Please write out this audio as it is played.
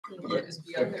Good. Just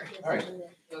be Good. up there. All right.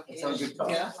 Okay. That sounds good talk.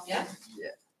 Yeah. Yeah.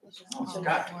 Oh,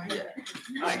 Scott. Yeah.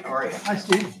 Hi, how are you? Hi,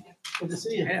 Steve. Good to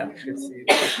see you. Yeah, good to see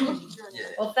you. Yeah.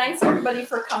 Well, thanks everybody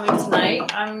for coming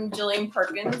tonight. I'm Jillian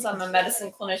Perkins. I'm a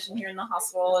medicine clinician here in the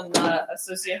hospital and the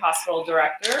associate hospital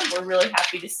director. We're really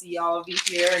happy to see all of you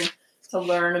here and to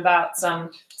learn about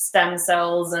some stem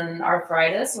cells and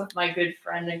arthritis with my good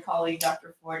friend and colleague,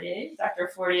 Dr. Fortier. Dr.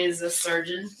 Fortier is a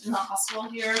surgeon in the hospital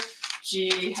here.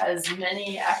 She has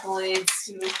many accolades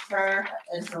to her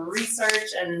and her research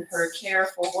and her care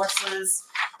for horses.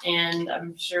 And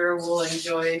I'm sure we'll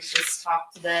enjoy this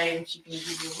talk today, and she can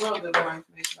give you a little bit more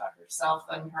information about herself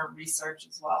and her research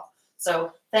as well.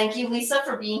 So thank you, Lisa,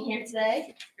 for being here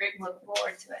today. Great, look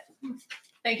forward to it.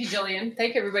 Thank you, Jillian.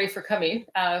 Thank you, everybody, for coming.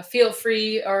 Feel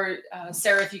free, or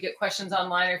Sarah, if you get questions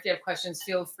online or if you have questions,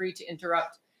 feel free to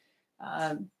interrupt.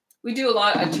 We do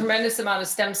a tremendous amount of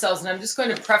stem cells, and I'm just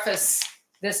going to preface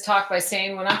this talk by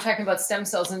saying when I'm talking about stem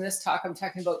cells in this talk, I'm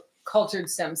talking about cultured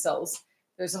stem cells.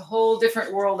 There's a whole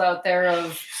different world out there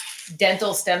of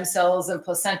dental stem cells and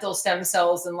placental stem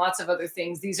cells and lots of other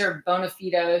things. These are bona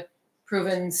fide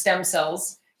proven stem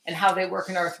cells and how they work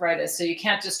in arthritis. So you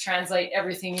can't just translate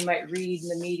everything you might read in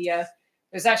the media.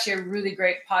 There's actually a really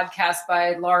great podcast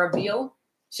by Laura Beal.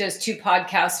 She has two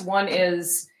podcasts. One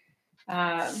is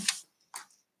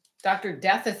Dr.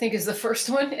 Death, I think, is the first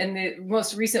one. And the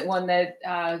most recent one that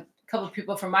a couple of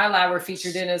people from my lab were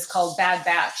featured in is called Bad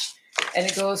Batch. And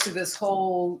it goes through this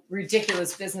whole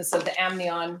ridiculous business of the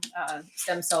amnion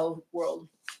stem cell world.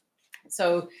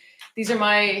 So these are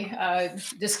my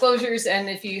disclosures. And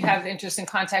if you have interest in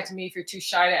contacting me, if you're too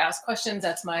shy to ask questions,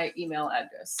 that's my email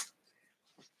address.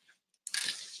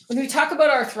 When we talk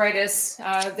about arthritis,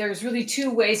 there's really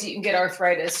two ways that you can get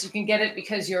arthritis. You can get it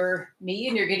because you're me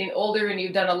and you're getting older and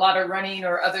you've done a lot of running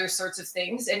or other sorts of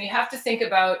things. And you have to think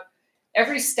about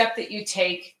every step that you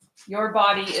take, your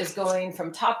body is going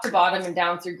from top to bottom and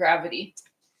down through gravity.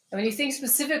 And when you think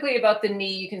specifically about the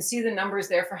knee, you can see the numbers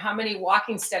there for how many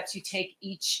walking steps you take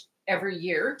every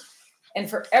year. And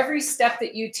for every step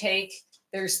that you take,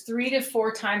 there's 3 to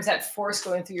 4 times that force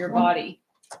going through your body.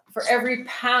 For every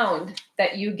pound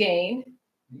that you gain,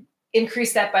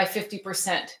 increase that by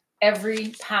 50%,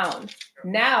 every pound.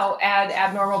 Now add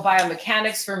abnormal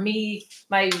biomechanics. For me,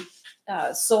 my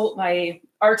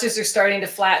arches are starting to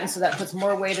flatten, so that puts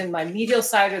more weight in my medial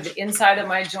side or the inside of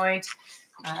my joint.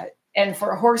 And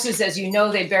for horses, as you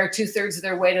know, they bear 2/3 of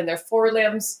their weight in their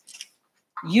forelimbs.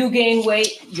 You gain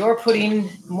weight, you're putting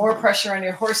more pressure on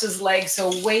your horse's legs.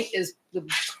 So weight is the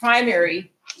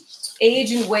primary,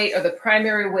 age and weight are the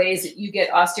primary ways that you get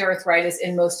osteoarthritis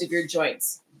in most of your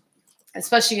joints,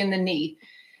 especially in the knee.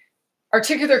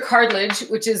 Articular cartilage,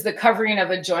 which is the covering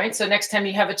of a joint. So next time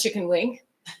you have a chicken wing,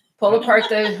 pull apart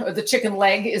the chicken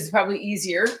leg is probably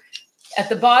easier. At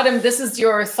the bottom, this is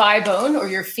your thigh bone or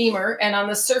your femur, and on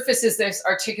the surface is this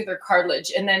articular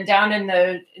cartilage. And then down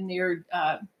in your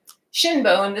shin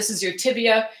bone, this is your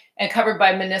tibia and covered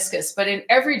by meniscus. But in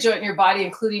every joint in your body,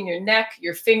 including your neck,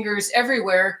 your fingers,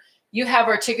 everywhere, you have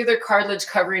articular cartilage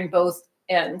covering both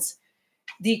ends.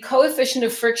 The coefficient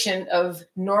of friction of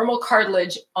normal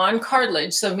cartilage on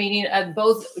cartilage, so meaning at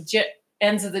both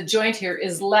ends of the joint here,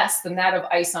 is less than that of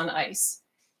ice on ice.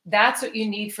 That's what you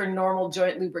need for normal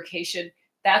joint lubrication.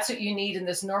 That's what you need in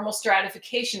this normal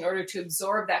stratification in order to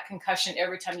absorb that concussion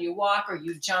every time you walk or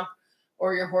you jump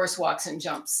or your horse walks and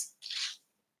jumps.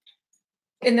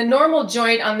 In the normal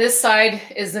joint on this side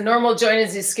is the normal joint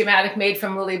is a schematic made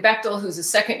from Lily Bechtel, who's a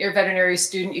second-year veterinary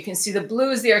student. You can see the blue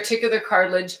is the articular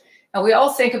cartilage. And we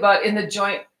all think about in the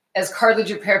joint as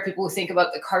cartilage repair people who think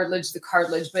about the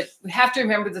cartilage, but we have to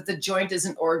remember that the joint is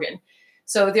an organ.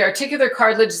 So the articular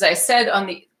cartilage, as I said, on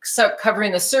the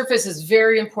covering the surface is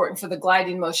very important for the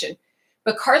gliding motion.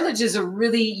 But cartilage is a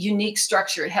really unique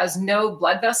structure. It has no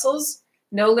blood vessels,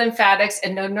 no lymphatics,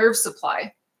 and no nerve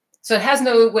supply. So it has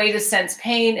no way to sense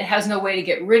pain. It has no way to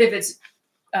get rid of its,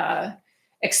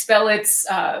 expel its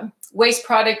waste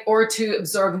product or to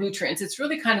absorb nutrients. It's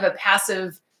really kind of a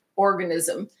passive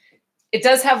organism. It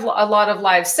does have a lot of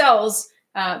live cells,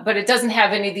 but it doesn't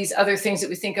have any of these other things that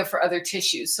we think of for other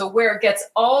tissues. So where it gets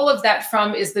all of that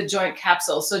from is the joint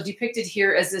capsule. So depicted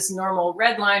here as this normal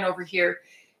red line over here.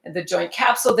 And the joint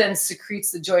capsule then secretes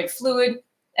the joint fluid,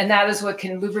 and that is what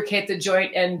can lubricate the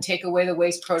joint and take away the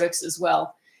waste products as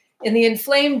well. In the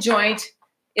inflamed joint,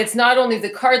 it's not only the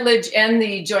cartilage and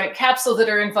the joint capsule that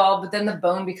are involved, but then the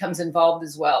bone becomes involved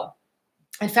as well.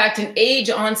 In fact, in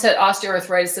age-onset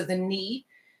osteoarthritis of the knee,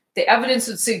 the evidence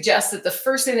would suggest that the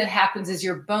first thing that happens is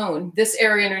your bone, this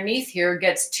area underneath here,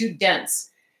 gets too dense.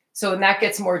 So when that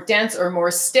gets more dense or more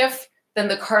stiff, then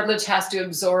the cartilage has to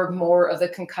absorb more of the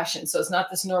concussion. So it's not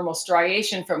this normal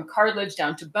striation from cartilage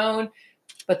down to bone,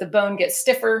 but the bone gets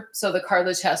stiffer, so the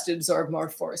cartilage has to absorb more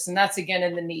force. And that's again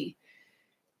in the knee.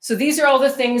 So these are all the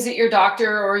things that your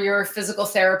doctor or your physical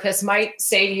therapist might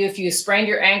say to you if you sprained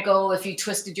your ankle, if you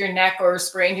twisted your neck or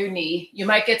sprained your knee. You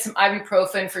might get some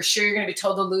ibuprofen. For sure, you're going to be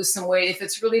told to lose some weight. If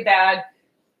it's really bad,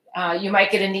 you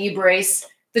might get a knee brace.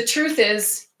 The truth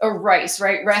is, or RICE,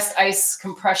 right? Rest, ice,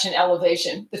 compression,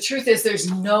 elevation. The truth is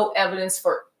there's no evidence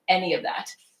for any of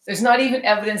that. There's not even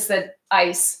evidence that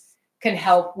ice can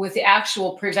help with the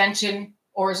actual prevention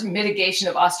or mitigation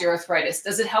of osteoarthritis.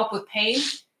 Does it help with pain?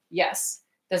 Yes.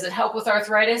 Does it help with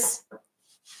arthritis?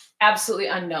 Absolutely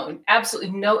unknown.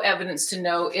 Absolutely no evidence to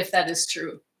know if that is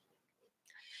true.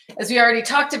 As we already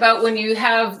talked about, when you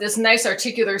have this nice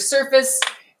articular surface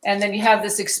and then you have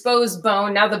this exposed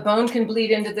bone, now the bone can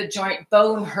bleed into the joint.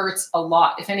 Bone hurts a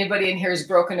lot. If anybody in here has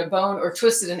broken a bone or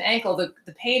twisted an ankle,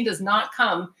 the pain does not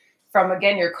come from,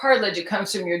 again, your cartilage. It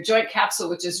comes from your joint capsule,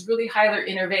 which is really highly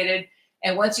innervated.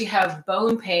 And once you have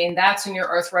bone pain, that's when your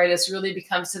arthritis really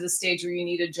becomes to the stage where you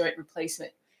need a joint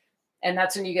replacement. And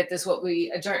that's when you get this,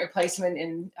 a joint replacement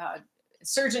in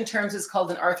surgeon terms is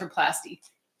called an arthroplasty.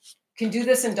 Can do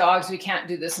this in dogs. We can't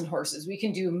do this in horses. We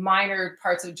can do minor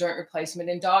parts of joint replacement.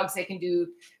 In dogs, they can do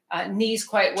knees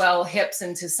quite well, hips,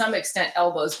 and to some extent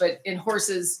elbows. But in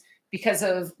horses, because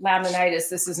of laminitis,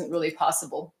 this isn't really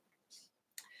possible.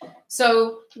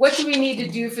 So what do we need to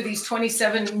do for these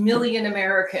 27 million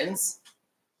Americans?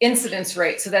 Incidence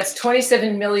rate. So that's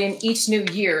 27 million each new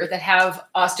year that have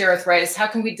osteoarthritis. How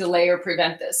can we delay or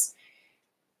prevent this?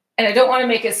 And I don't want to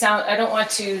make it sound, I don't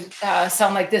want to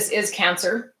sound like this is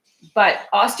cancer, but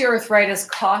osteoarthritis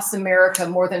costs America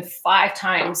more than 5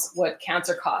 times what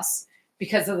cancer costs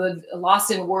because of the loss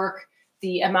in work,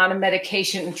 the amount of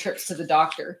medication and trips to the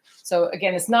doctor. So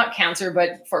again, it's not cancer,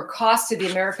 but for cost to the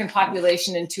American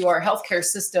population and to our healthcare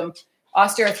system,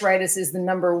 osteoarthritis is the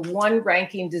 #1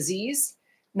 ranking disease.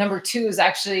 #2 is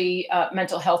actually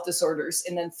mental health disorders,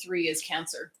 and then 3 is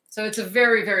cancer. So it's a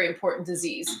very, very important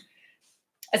disease.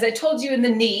 As I told you in the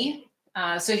knee,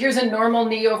 so here's a normal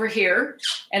knee over here,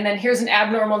 and then here's an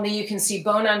abnormal knee. You can see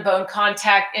bone-on-bone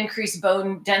contact, increased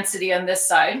bone density on this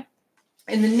side.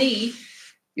 In the knee,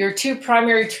 your 2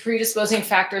 primary predisposing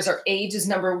factors are age is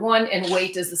 #1 and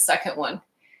weight is the second one.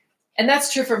 And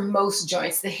that's true for most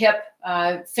joints. The hip,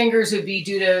 fingers would be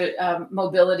due to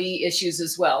mobility issues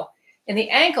as well. In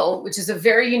the ankle, which is a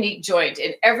very unique joint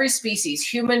in every species,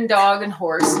 human, dog, and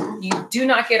horse, you do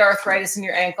not get arthritis in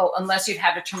your ankle unless you've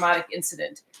had a traumatic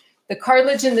incident. The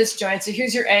cartilage in this joint, so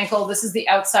here's your ankle, this is the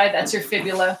outside, that's your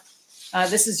fibula.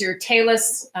 This is your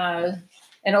talus,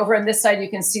 and over on this side,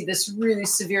 you can see this really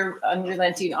severe,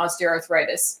 unrelenting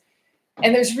osteoarthritis.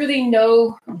 And there's really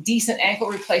no decent ankle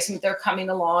replacement there coming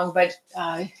along, but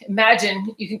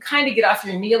imagine you can kind of get off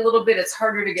your knee a little bit. It's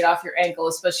harder to get off your ankle,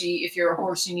 especially if you're a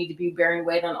horse, you need to be bearing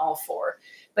weight on all 4.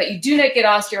 But you do not get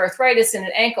osteoarthritis in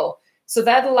an ankle. So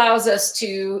that allows us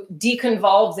to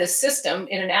deconvolve this system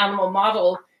in an animal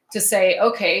model to say,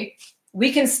 okay,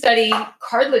 we can study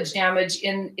cartilage damage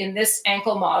in this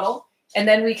ankle model. And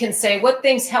then we can say, what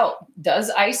things help? Does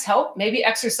ice help? Maybe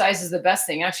exercise is the best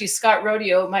thing. Actually, Scott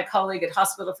Rodeo, my colleague at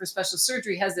Hospital for Special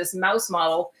Surgery, has this mouse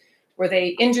model where they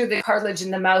injure the cartilage in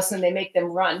the mouse and they make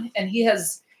them run. And he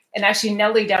has, and actually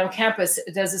Nellie down campus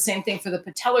does the same thing for the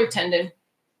patellar tendon.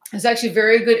 There's actually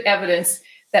very good evidence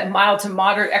that mild to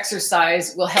moderate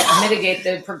exercise will help mitigate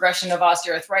the progression of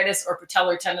osteoarthritis or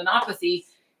patellar tendinopathy.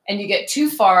 And you get too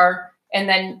far, and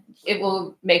then it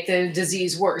will make the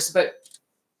disease worse. But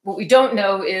what we don't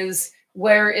know is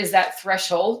where is that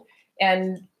threshold.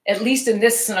 And at least in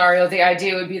this scenario, the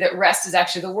idea would be that rest is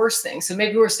actually the worst thing. So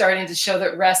maybe we're starting to show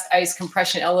that rest, ice,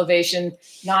 compression, elevation,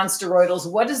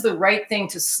 non-steroidals, what is the right thing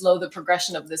to slow the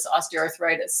progression of this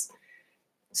osteoarthritis?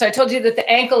 So I told you that the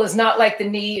ankle is not like the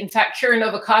knee. In fact, Kira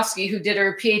Novakovsky, who did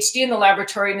her Ph.D. in the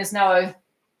laboratory and is now a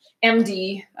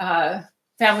MD,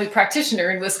 family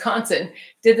practitioner in Wisconsin,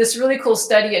 did this really cool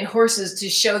study in horses to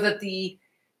show that the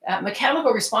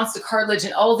mechanical response to cartilage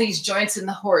in all these joints in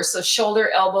the horse, so shoulder,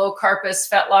 elbow, carpus,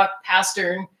 fetlock,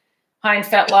 pastern, hind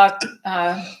fetlock,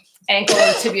 ankle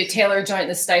or tibia-talar joint, and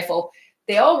the stifle,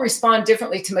 they all respond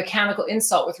differently to mechanical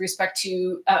insult with respect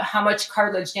to how much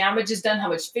cartilage damage is done, how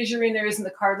much fissuring there is in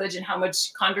the cartilage, and how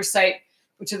much chondrocyte,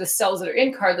 which are the cells that are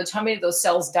in cartilage, how many of those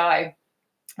cells die.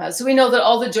 So we know that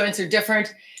all the joints are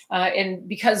different. And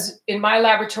because in my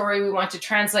laboratory, we want to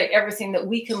translate everything that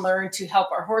we can learn to help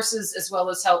our horses as well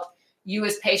as help you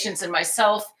as patients and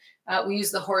myself, we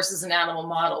use the horse as an animal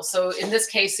model. So in this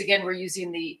case, again, we're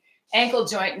using the ankle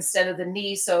joint instead of the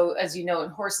knee. So as you know, in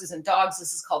horses and dogs,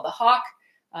 this is called the hock.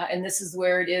 And this is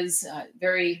where it is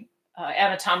very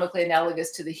anatomically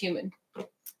analogous to the human.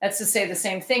 That's to say the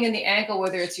same thing in the ankle,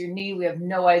 whether it's your knee, we have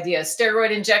no idea. Steroid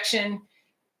injection,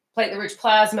 platelet-rich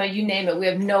plasma, you name it, we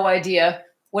have no idea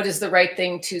what is the right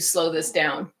thing to slow this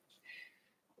down.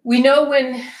 We know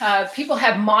when people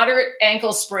have moderate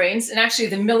ankle sprains, and actually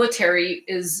the military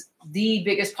is the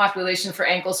biggest population for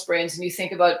ankle sprains, and you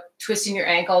think about twisting your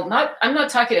ankle, I'm not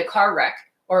talking a car wreck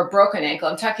or a broken ankle,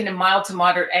 I'm talking a mild to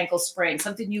moderate ankle sprain,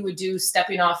 something you would do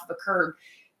stepping off of a curb.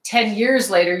 10 years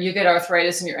later, you get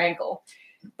arthritis in your ankle.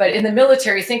 But in the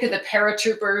military, think of the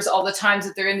paratroopers, all the times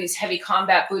that they're in these heavy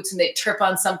combat boots and they trip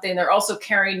on something. They're also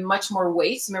carrying much more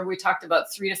weight. Remember, we talked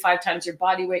about 3 to 5 times your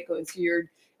body weight going through your,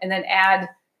 and then add,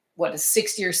 what, a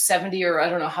 60 or 70, or I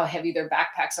don't know how heavy their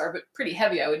backpacks are, but pretty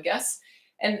heavy, I would guess,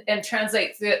 and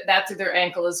translate that through their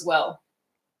ankle as well.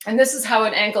 And this is how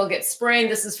an ankle gets sprained.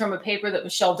 This is from a paper that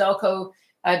Michelle Delco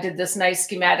did this nice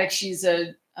schematic. She's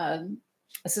a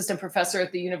assistant professor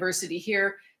at the university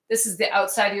here. This is the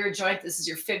outside of your joint. This is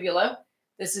your fibula.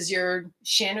 This is your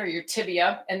shin or your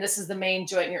tibia. And this is the main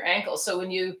joint in your ankle. So when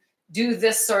you do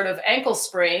this sort of ankle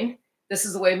sprain, this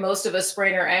is the way most of us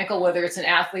sprain our ankle, whether it's an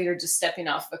athlete or just stepping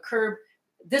off a curb.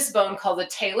 This bone called the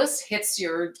talus hits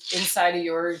your inside of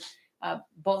your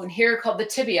bone here called the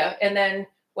tibia. And then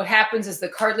what happens is the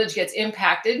cartilage gets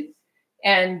impacted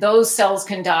and those cells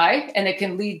can die, and it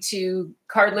can lead to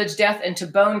cartilage death and to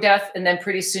bone death. And then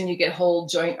pretty soon you get whole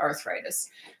joint arthritis.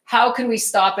 How can we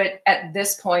stop it at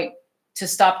this point to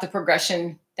stop the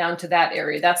progression down to that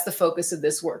area? That's the focus of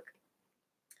this work.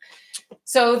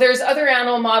 So there's other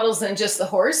animal models than just the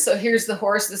horse. So here's the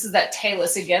horse. This is that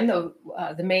talus again,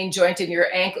 the main joint in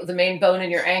your ankle, the main bone in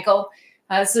your ankle.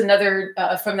 This is another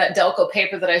from that Delco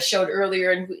paper that I showed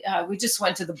earlier. And we just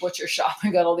went to the butcher shop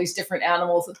and got all these different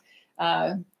animals.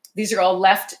 These are all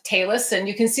left talus. And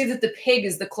you can see that the pig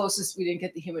is the closest. We didn't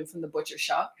get the human from the butcher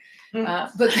shop.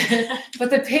 But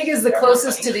the pig is the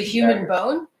closest to the human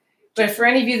bone. But for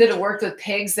any of you that have worked with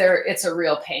pigs, it's a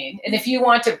real pain. And if you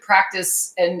want to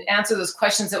practice and answer those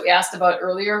questions that we asked about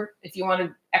earlier, if you want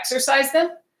to exercise them,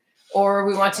 or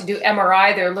we want to do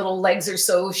MRI, their little legs are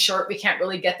so short, we can't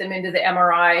really get them into the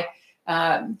MRI.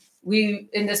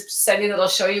 In this study that I'll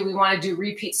show you, we want to do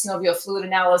repeat synovial fluid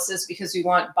analysis because we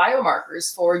want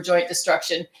biomarkers for joint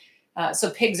destruction. So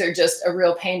pigs are just a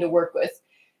real pain to work with.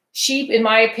 Sheep, in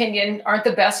my opinion, aren't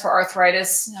the best for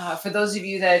arthritis. For those of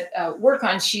you that work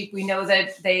on sheep, we know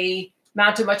that they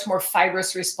mount a much more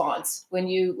fibrous response. When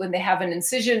they have an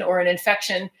incision or an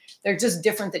infection, they're just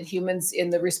different than humans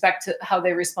in the respect to how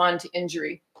they respond to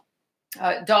injury.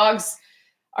 Dogs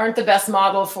aren't the best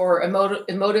model for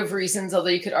emotive reasons, although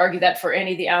you could argue that for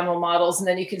any of the animal models. And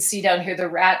then you can see down here the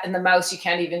rat and the mouse you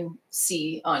can't even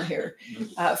see on here.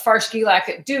 Farsh-Gilak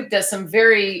at Duke does some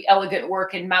very elegant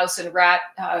work in mouse and rat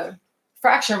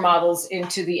fracture models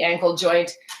into the ankle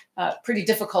joint. Pretty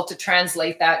difficult to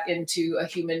translate that into a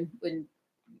human. When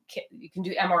you can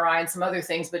do MRI and some other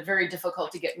things, but very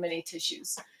difficult to get many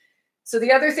tissues. So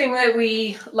the other thing that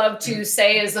we love to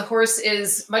say is the horse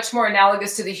is much more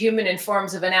analogous to the human in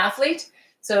forms of an athlete.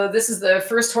 So this is the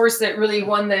first horse that really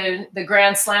won the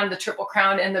Grand Slam, the Triple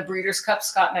Crown, and the Breeders' Cup.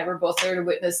 Scott and I were both there to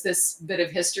witness this bit of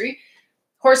history.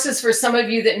 Horses, for some of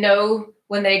you that know,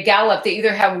 when they gallop, they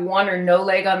either have one or no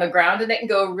leg on the ground, and they can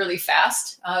go really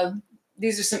fast.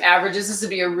 These are some averages. This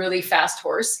would be a really fast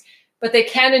horse, but they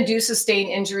can and do sustain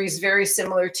injuries very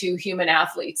similar to human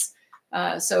athletes.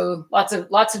 So lots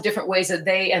of different ways that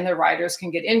they and their riders can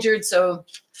get injured. So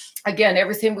again,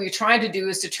 everything we're trying to do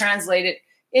is to translate it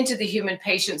into the human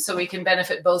patient so we can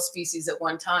benefit both species at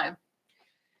one time.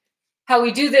 How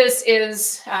we do this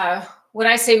is, when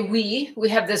I say we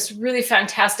have this really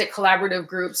fantastic collaborative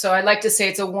group. So I like to say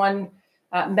it's a one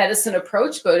medicine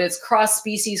approach, but it's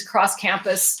cross-species,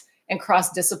 cross-campus, and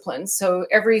cross-disciplines. So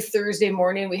every Thursday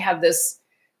morning, we have this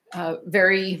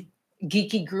very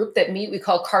geeky group that meet, we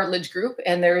call Cartilage Group.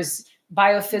 And there's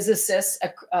biophysicists,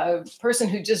 a person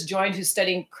who just joined who's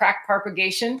studying crack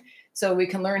propagation. So we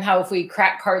can learn how, if we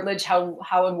crack cartilage, how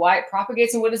and why it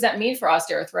propagates and what does that mean for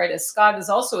osteoarthritis. Scott is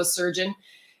also a surgeon.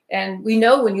 And we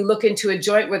know when you look into a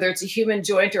joint, whether it's a human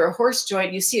joint or a horse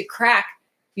joint, you see a crack,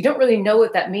 you don't really know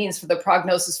what that means for the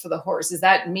prognosis for the horse. Does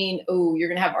that mean, oh, you're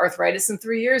going to have arthritis in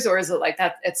 3 years? Or is it like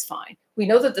that? It's fine. We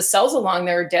know that the cells along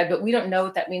there are dead, but we don't know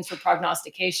what that means for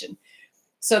prognostication.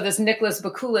 So this Nicholas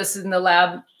Bakulis in the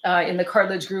lab, in the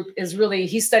Cartilage Group, is really,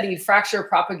 he studied fracture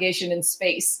propagation in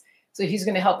space. So he's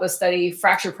going to help us study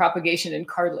fracture propagation in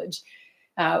cartilage.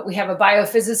 We have a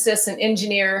biophysicist, an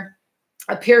engineer,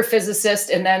 a peer physicist,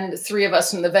 and then 3 of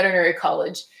us from the veterinary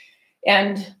college.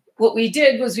 And what we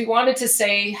did was we wanted to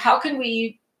say, how can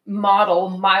we model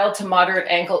mild to moderate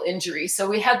ankle injury. So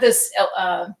we had this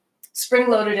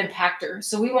spring-loaded impactor.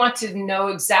 So we want to know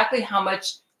exactly how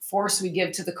much force we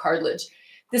give to the cartilage.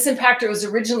 This impactor was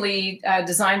originally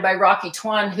designed by Rocky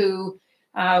Tuan, who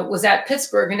was at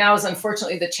Pittsburgh and now is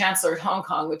unfortunately the chancellor at Hong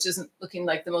Kong, which isn't looking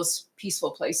like the most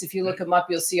peaceful place. If you look him up,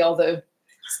 you'll see all the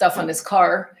stuff on his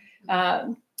car.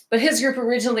 But his group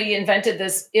originally invented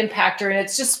this impactor, and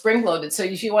it's just spring-loaded. So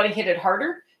if you want to hit it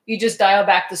harder, you just dial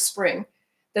back the spring.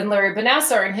 Then Larry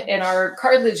Benassar in our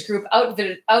cartilage group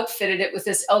outfitted it with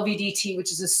this LVDT,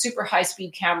 which is a super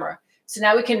high-speed camera. So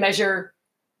now we can measure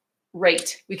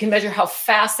rate. We can measure how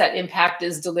fast that impact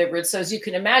is delivered. So as you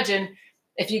can imagine,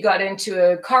 if you got into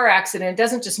a car accident, it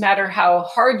doesn't just matter how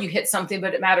hard you hit something,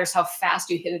 but it matters how fast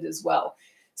you hit it as well.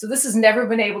 So this has never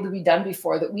been able to be done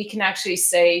before, that we can actually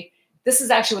say, this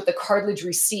is actually what the cartilage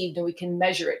received, and we can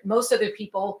measure it. Most other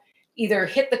people either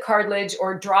hit the cartilage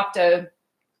or dropped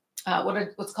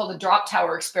what's called a drop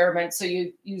tower experiment. So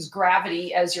you use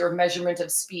gravity as your measurement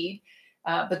of speed.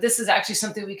 But this is actually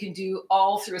something we can do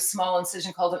all through a small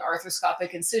incision called an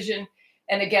arthroscopic incision.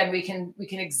 And again, we can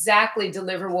exactly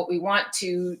deliver what we want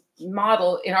to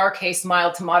model, in our case,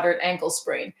 mild to moderate ankle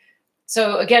sprain.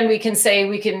 So again, we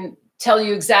can tell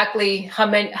you exactly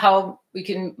how we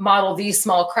can model these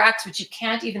small cracks, which you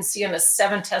can't even see on a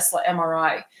 7 Tesla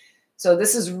MRI. So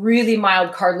this is really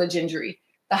mild cartilage injury.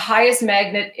 The highest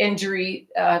magnet injury,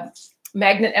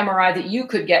 magnet MRI that you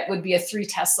could get would be a 3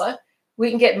 Tesla. We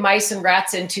can get mice and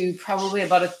rats into probably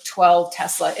about a 12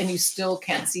 Tesla, and you still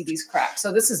can't see these cracks.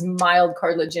 So this is mild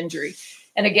cartilage injury.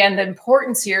 And again, the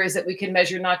importance here is that we can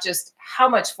measure not just how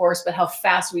much force, but how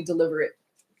fast we deliver it.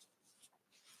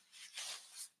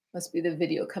 Must be the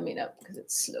video coming up because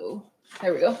it's slow.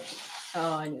 There we go.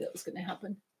 Oh, I knew that was going to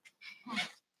happen. Let's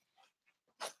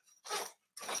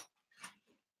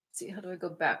see, how do I go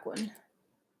back one?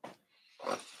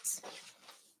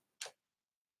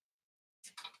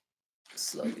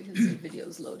 Slow because the video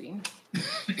is loading.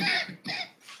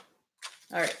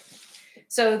 All right.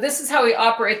 So this is how we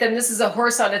operate them. This is a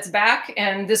horse on its back,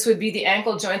 and this would be the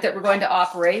ankle joint that we're going to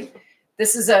operate.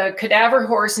 This is a cadaver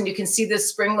horse, and you can see this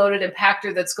spring-loaded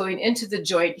impactor that's going into the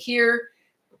joint here.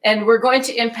 And we're going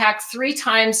to impact 3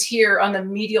 times here on the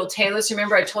medial talus.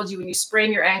 Remember, I told you when you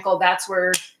sprain your ankle, that's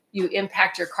where you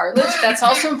impact your cartilage. That's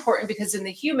also important because in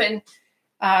the human,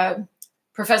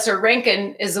 Professor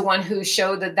Rankin is the one who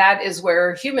showed that that is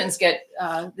where humans get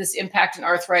this impact in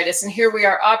arthritis. And here we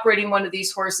are operating one of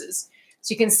these horses.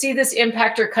 So you can see this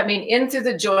impactor coming in through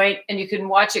the joint, and you can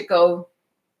watch it go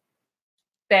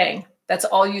bang. That's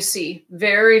all you see.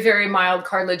 Very, very mild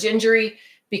cartilage injury.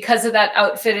 Because of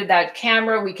that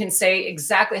camera, we can say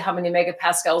exactly how many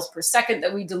megapascals per second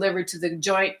that we deliver to the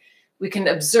joint. We can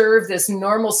observe this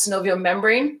normal synovial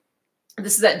membrane.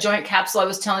 This is that joint capsule I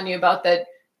was telling you about that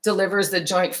delivers the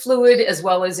joint fluid as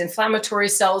well as inflammatory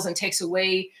cells and takes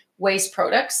away waste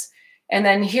products. And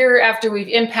then here, after we've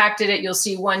impacted it, you'll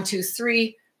see 1, 2,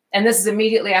 3. And this is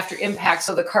immediately after impact.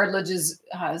 So the cartilage is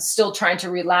still trying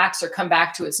to relax or come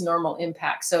back to its normal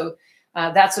impact. So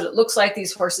that's what it looks like.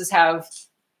 These horses have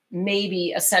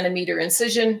maybe a centimeter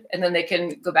incision, and then they can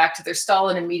go back to their stall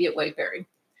and immediate weight bearing.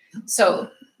 So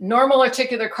normal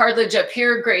articular cartilage up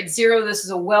here, grade 0. This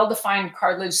is a well-defined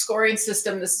cartilage scoring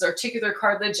system. This is articular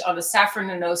cartilage on a saffron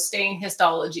and nose stain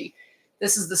histology.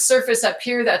 This is the surface up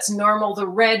here. That's normal. The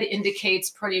red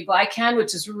indicates proteoglycan,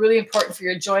 which is really important for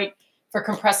your joint for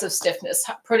compressive stiffness.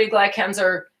 Proteoglycans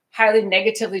are highly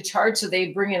negatively charged, so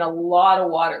they bring in a lot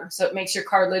of water. So it makes your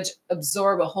cartilage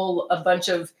absorb a bunch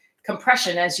of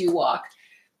compression as you walk.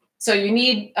 So you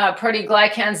need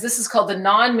proteoglycans. This is called the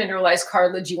non-mineralized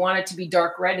cartilage. You want it to be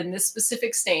dark red in this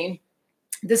specific stain.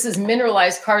 This is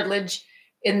mineralized cartilage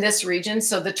in this region.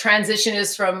 So the transition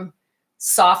is from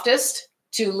softest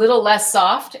to a little less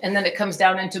soft, and then it comes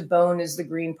down into bone is the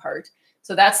green part.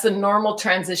 So that's the normal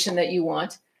transition that you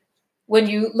want. When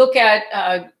you look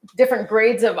at different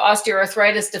grades of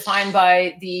osteoarthritis defined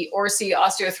by the ORSI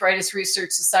Osteoarthritis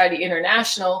Research Society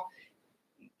International,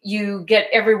 you get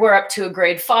everywhere up to a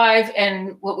grade 5.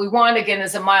 And what we want, again,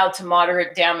 is a mild to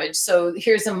moderate damage. So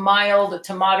here's a mild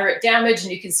to moderate damage,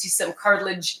 and you can see some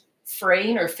cartilage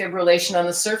fraying or fibrillation on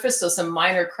the surface. So some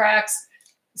minor cracks,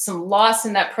 some loss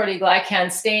in that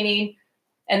proteoglycan staining.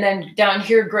 And then down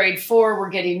here, grade 4, we're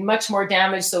getting much more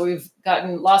damage. So we've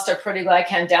lost our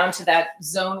proteoglycan down to that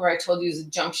zone where I told you is a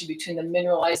junction between the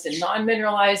mineralized and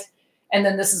non-mineralized. And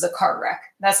then this is a car wreck.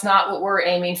 That's not what we're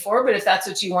aiming for, but if that's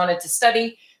what you wanted to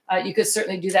study, you could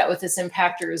certainly do that with this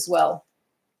impactor as well.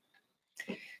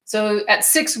 So at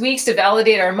 6 weeks to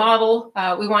validate our model,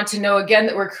 we want to know again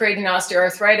that we're creating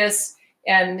osteoarthritis.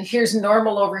 And here's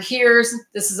normal over here.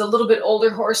 This is a little bit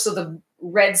older horse, so the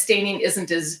red staining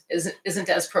isn't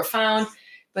as profound,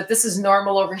 but this is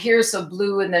normal over here. So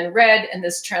blue and then red, and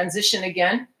this transition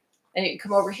again. And you can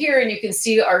come over here and you can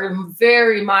see our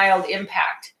very mild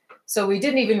impact. So we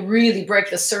didn't even really break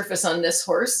the surface on this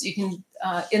horse. You can,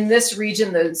 in this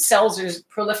region, the cells are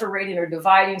proliferating or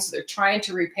dividing, so they're trying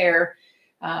to repair.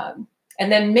 And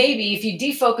then maybe if you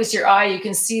defocus your eye, you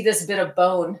can see this bit of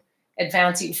bone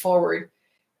advancing forward.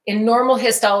 In normal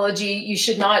histology, you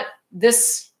should not,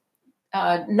 this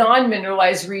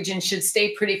non-mineralized region should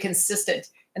stay pretty consistent.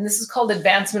 And this is called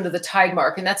advancement of the tide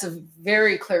mark. And that's a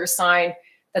very clear sign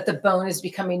that the bone is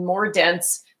becoming more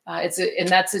dense. And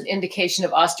that's an indication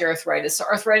of osteoarthritis. So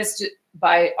arthritis,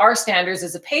 by our standards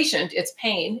as a patient, it's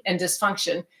pain and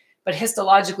dysfunction. But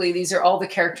histologically, these are all the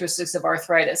characteristics of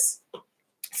arthritis.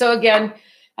 So again,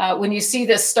 when you see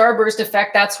this starburst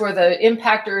effect, that's where the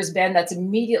impactor is been. That's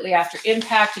immediately after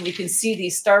impact. And you can see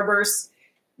these starbursts.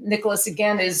 Nicholas,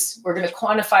 again, we're going to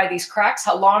quantify these cracks.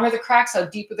 How long are the cracks? How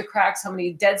deep are the cracks? How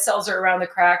many dead cells are around the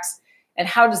cracks? And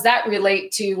how does that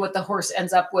relate to what the horse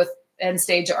ends up with end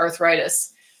stage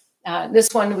arthritis?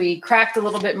 This one, we cracked a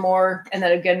little bit more. And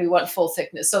then again, we want full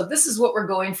thickness. So this is what we're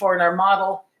going for in our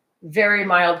model, very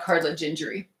mild cartilage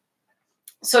injury.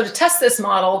 So to test this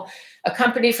model, a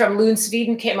company from Lund,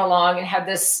 Sweden came along and had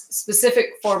this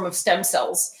specific form of stem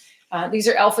cells. These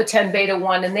are alpha 10 beta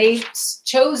 1, and they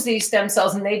chose these stem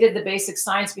cells and they did the basic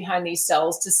science behind these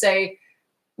cells to say,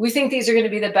 we think these are going to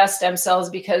be the best stem cells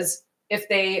because if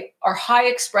they are high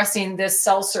expressing this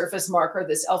cell surface marker,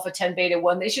 this alpha 10 beta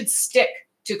 1, they should stick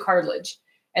to cartilage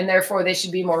and therefore they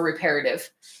should be more reparative.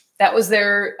 That was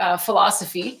their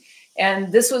philosophy.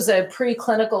 And this was a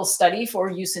preclinical study for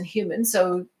use in humans.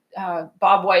 So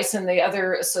Bob Weiss and the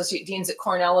other associate deans at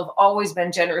Cornell have always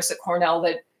been generous at Cornell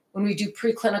that when we do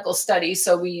preclinical studies,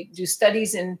 so we do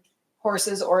studies in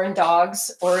horses or in dogs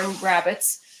or in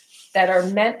rabbits that are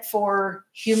meant for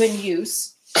human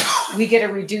use, we get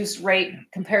a reduced rate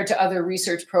compared to other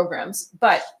research programs.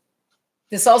 But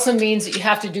this also means that you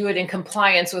have to do it in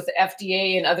compliance with the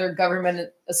FDA and other government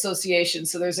associations.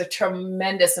 So there's a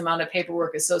tremendous amount of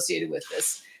paperwork associated with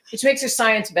this, which makes your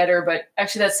science better. But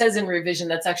actually that says in revision,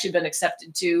 that's actually been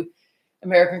accepted to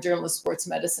American Journal of Sports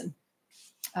Medicine.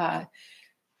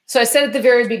 So I said at the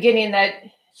very beginning that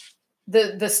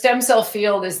the stem cell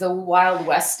field is the Wild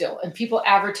West still, and people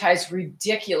advertise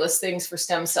ridiculous things for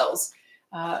stem cells.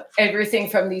 Everything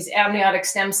from these amniotic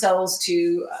stem cells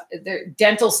to the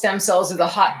dental stem cells are the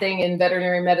hot thing in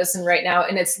veterinary medicine right now.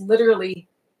 And it's literally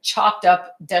chopped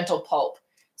up dental pulp.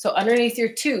 So underneath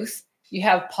your tooth, you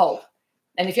have pulp.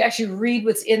 And if you actually read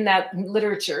what's in that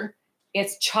literature,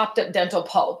 it's chopped up dental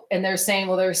pulp. And they're saying,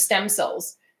 well, they're stem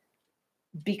cells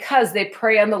because they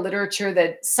prey on the literature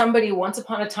that somebody once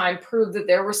upon a time proved that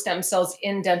there were stem cells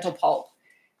in dental pulp.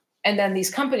 And then these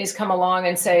companies come along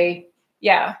and say,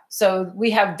 yeah, so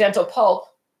we have dental pulp,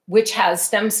 which has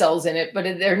stem cells in it, but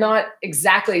they're not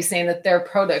exactly saying that their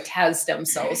product has stem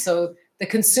cells. So the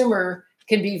consumer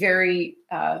can be very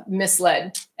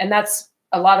misled. And that's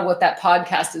a lot of what that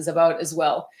podcast is about as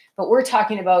well. But we're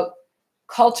talking about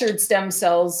cultured stem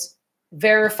cells,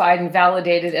 verified and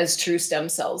validated as true stem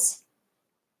cells.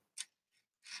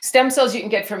 Stem cells you can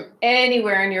get from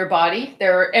anywhere in your body.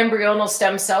 There are embryonal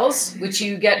stem cells, which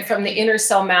you get from the inner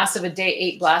cell mass of a day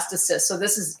 8 blastocyst. So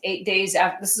this is 8 days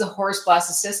after, this is a horse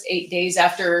blastocyst, 8 days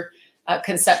after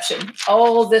conception.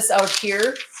 All this out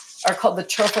here are called the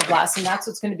trophoblasts, and that's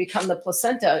what's going to become the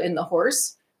placenta in the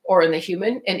horse or in the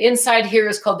human. And inside here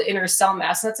is called the inner cell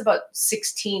mass. That's about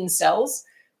 16 cells.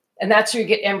 And that's where you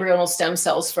get embryonal stem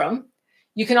cells from.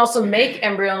 You can also make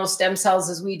embryonal stem cells,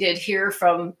 as we did here,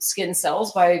 from skin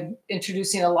cells by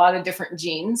introducing a lot of different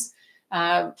genes.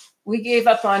 We gave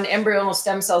up on embryonal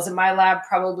stem cells in my lab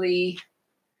probably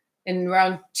in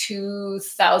around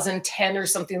 2010 or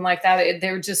something like that.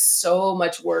 They're just so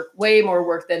much work, way more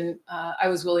work than I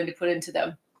was willing to put into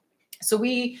them. So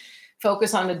we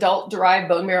focus on adult-derived,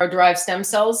 bone marrow-derived stem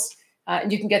cells. And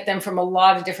you can get them from a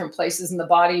lot of different places in the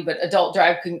body, but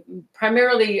adult-derived can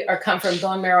primarily come from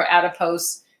bone marrow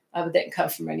adipose, but they can come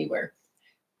from anywhere.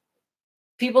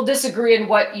 People disagree on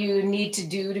what you need to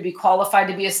do to be qualified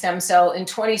to be a stem cell. In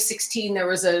 2016, there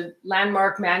was a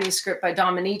landmark manuscript by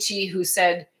Dominici who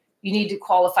said, you need to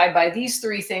qualify by these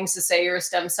 3 things to say you're a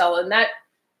stem cell. And that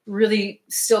really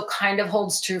still kind of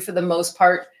holds true for the most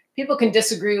part. People can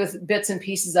disagree with bits and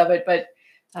pieces of it, but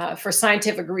for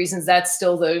scientific reasons, that's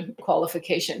still the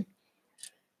qualification.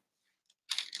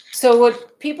 So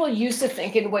what people used to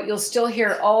think, and what you'll still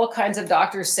hear all kinds of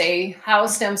doctors say how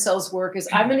stem cells work is,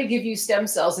 I'm going to give you stem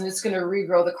cells and it's going to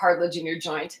regrow the cartilage in your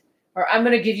joint. or I'm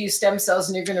going to give you stem cells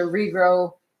and you're going to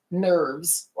regrow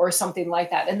nerves or something like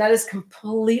that. And that is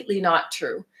completely not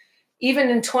true. Even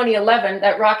in 2011,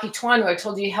 that Rocky Tuan, who I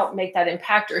told you helped make that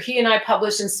impactor, he and I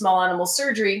published in Small Animal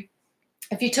Surgery,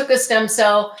 if you took a stem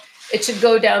cell, it should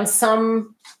go down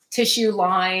some tissue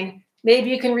line. Maybe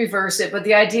you can reverse it. But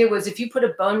the idea was if you put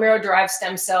a bone marrow derived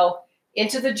stem cell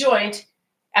into the joint,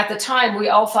 at the time, we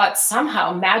all thought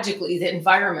somehow magically the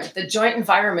environment, the joint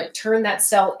environment turned that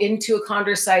cell into a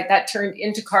chondrocyte, that turned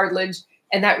into cartilage,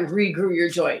 and that regrew your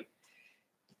joint.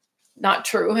 Not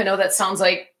true. I know that sounds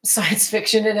like science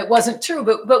fiction, and it wasn't true,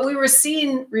 but we were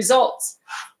seeing results.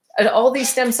 At all these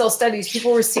stem cell studies,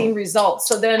 people were seeing results.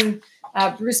 So then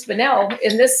Bruce Bunnell,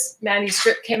 in this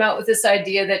manuscript, came out with this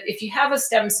idea that if you have a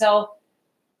stem cell,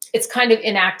 it's kind of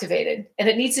inactivated, and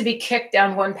it needs to be kicked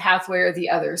down one pathway or the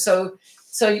other. So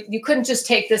you couldn't just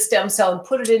take this stem cell and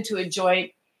put it into a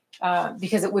joint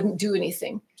because it wouldn't do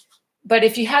anything. But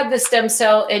if you had the stem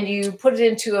cell and you put it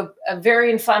into a very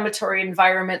inflammatory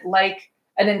environment like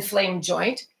an inflamed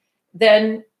joint,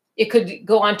 then it could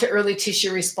go on to early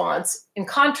tissue response. In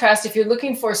contrast, if you're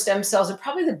looking for stem cells, and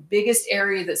probably the biggest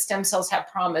area that stem cells have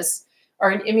promise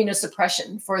are in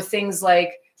immunosuppression for things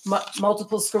like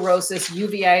multiple sclerosis,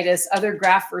 uveitis, other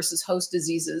graft versus host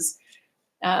diseases.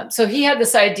 So he had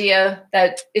this idea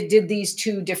that it did these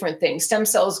two different things. Stem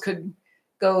cells could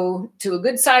go to a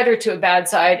good side or to a bad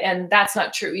side, and that's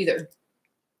not true either.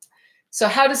 So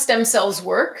how do stem cells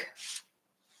work?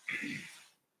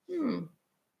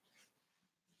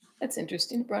 That's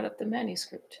interesting. Brought up the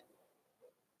manuscript.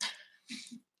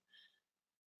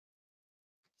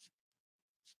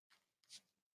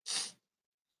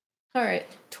 All right,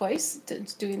 twice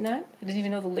it's doing that. I didn't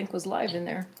even know the link was live in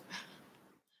there.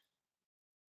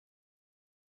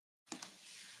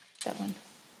 That one.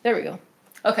 There we go.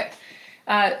 Okay.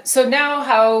 So now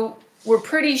how we're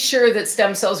pretty sure that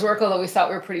stem cells work, although we thought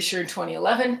we were pretty sure in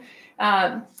 2011,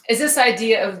 is this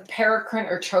idea of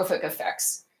paracrine or trophic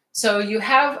effects. So you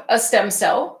have a stem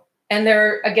cell, and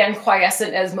they're, again,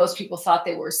 quiescent, as most people thought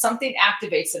they were. Something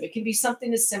activates them. It can be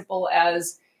something as simple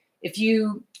as if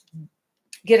you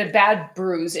get a bad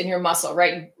bruise in your muscle,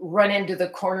 right? You run into the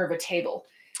corner of a table.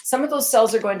 Some of those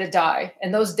cells are going to die,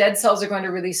 and those dead cells are going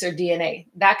to release their DNA.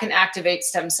 That can activate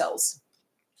stem cells.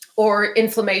 Or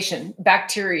inflammation,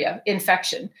 bacteria,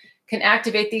 infection can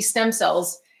activate these stem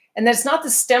cells. And that's not the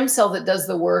stem cell that does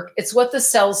the work. It's what the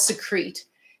cells secrete.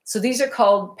 So these are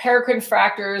called paracrine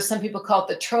factors. Some people call it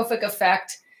the trophic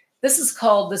effect. This is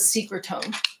called the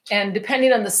secretome. And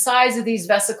depending on the size of these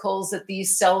vesicles that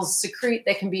these cells secrete,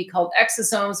 they can be called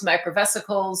exosomes,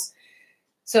 microvesicles.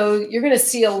 So you're going to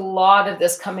see a lot of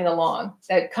this coming along,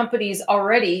 that companies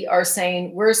already are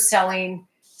saying, we're selling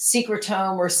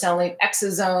secretome, we're selling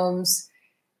exosomes.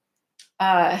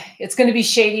 It's going to be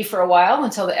shady for a while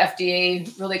until the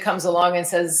FDA really comes along and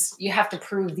says, you have to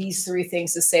prove these three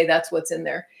things to say that's what's in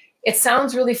there. It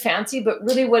sounds really fancy, but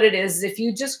really what it is if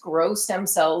you just grow stem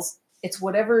cells, it's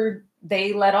whatever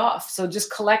they let off. So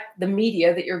just collect the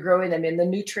media that you're growing them in, the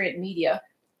nutrient media,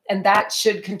 and that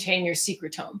should contain your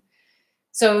secretome.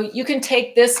 So you can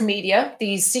take this media,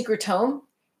 these secretome,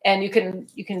 and you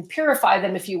can purify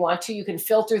them if you want to. You can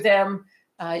filter them.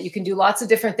 You can do lots of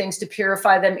different things to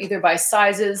purify them, either by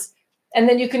sizes, and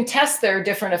then you can test their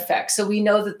different effects. So we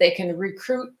know that they can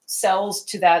recruit cells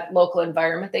to that local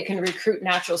environment. They can recruit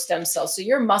natural stem cells. So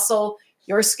your muscle,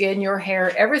 your skin, your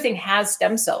hair, everything has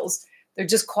stem cells. They're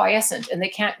just quiescent, and they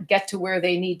can't get to where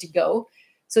they need to go.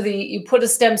 So you put a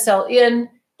stem cell in,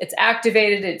 it's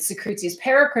activated, it secretes these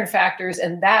paracrine factors,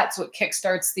 and that's what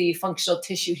kickstarts the functional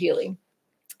tissue healing.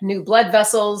 New blood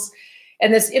vessels,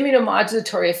 and this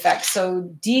immunomodulatory effect, so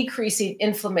decreasing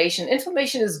inflammation.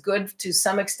 Inflammation is good to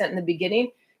some extent in the beginning,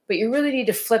 but you really need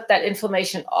to flip that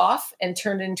inflammation off and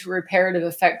turn it into a reparative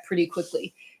effect pretty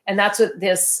quickly. And that's what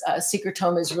this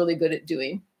secretome is really good at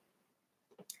doing.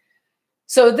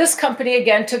 So this company,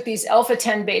 again, took these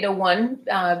alpha-10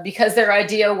 beta-1 because their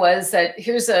idea was that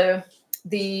here's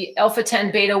the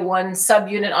alpha-10 beta-1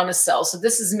 subunit on a cell. So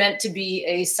this is meant to be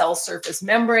a cell surface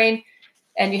membrane,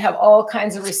 and you have all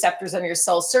kinds of receptors on your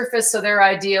cell surface. So their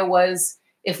idea was,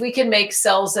 if we can make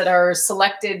cells that are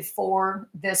selected for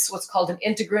this, what's called an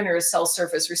integrin or a cell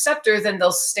surface receptor, then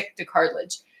they'll stick to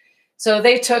cartilage. So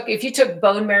they took, if you took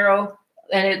bone marrow,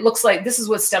 and it looks like, this is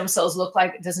what stem cells look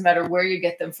like. It doesn't matter where you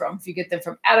get them from. If you get them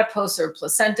from adipose or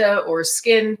placenta or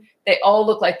skin, they all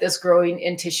look like this growing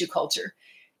in tissue culture.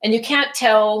 And you can't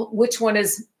tell which one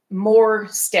is more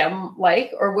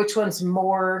stem-like or which one's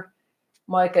more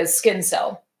like a skin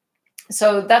cell.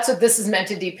 So that's what this is meant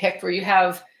to depict, where you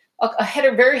have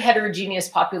a very heterogeneous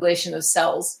population of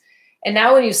cells. And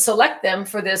now when you select them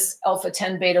for this alpha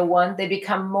 10 beta 1, they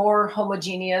become more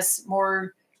homogeneous,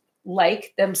 more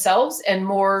like themselves, and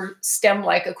more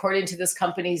stem-like according to this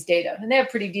company's data. And they have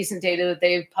pretty decent data that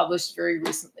they've published very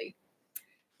recently.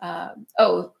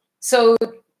 So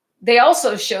they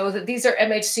also show that these are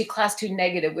MHC class 2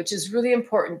 negative, which is really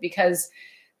important because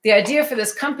the idea for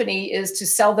this company is to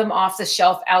sell them off the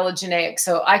shelf allogeneic.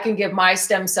 So I can give my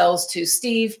stem cells to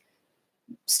Steve.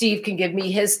 Steve can give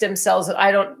me his stem cells, and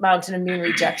I don't mount an immune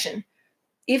rejection.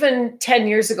 Even 10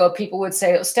 years ago, people would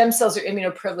say, oh, stem cells are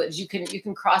immunoprivileged. You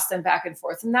can cross them back and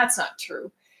forth, and that's not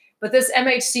true. But this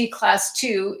MHC class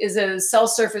 2 is a cell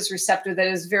surface receptor that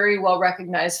is very well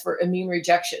recognized for immune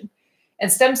rejection.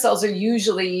 And stem cells are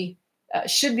usually,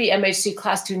 should be MHC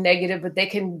class 2 negative, but they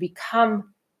can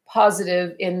become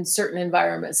positive in certain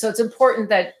environments. So it's important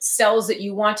that cells that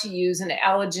you want to use in an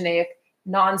allogeneic,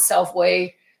 non-self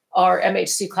way are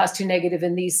MHC class 2 negative,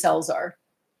 and these cells are.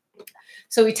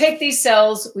 So we take these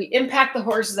cells, we impact the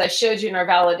horses I showed you in our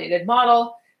validated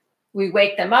model, we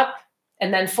wake them up,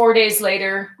 and then 4 days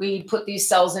later, we put these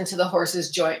cells into the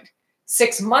horse's joint.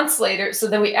 6 months later, so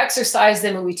then we exercise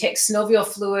them and we take synovial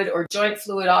fluid or joint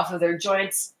fluid off of their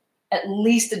joints at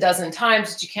least a dozen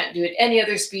times, which you can't do at any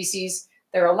other species.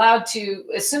 They're allowed to,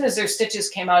 as soon as their stitches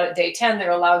came out at day 10,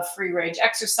 they're allowed free range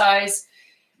exercise.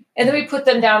 And then we put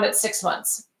them down at 6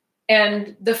 months.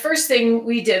 And the first thing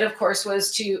we did, of course,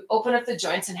 was to open up the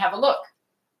joints and have a look.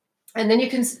 And then you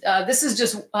can, this is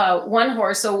just one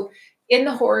horse. So in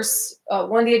the horse,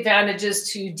 one of the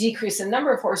advantages to decrease the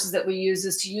number of horses that we use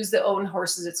is to use the own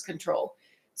horse as its control.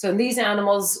 So in these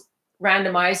animals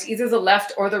randomized, either the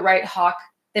left or the right hock,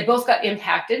 they both got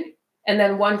impacted. And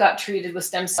then one got treated with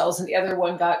stem cells and the other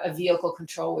one got a vehicle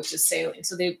control, which is saline.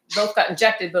 So they both got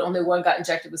injected, but only one got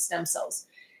injected with stem cells.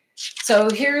 So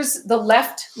here's the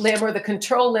left limb or the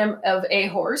control limb of a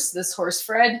horse, this horse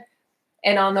Fred.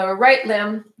 And on the right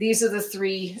limb, these are the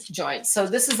 3 joints. So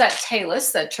this is that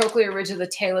talus, that trochlear ridge of the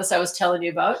talus I was telling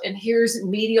you about. And here's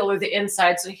medial or the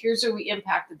inside. So here's where we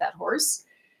impacted that horse.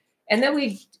 And then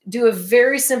we do a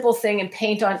very simple thing and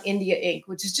paint on India ink,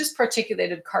 which is just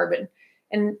particulated carbon.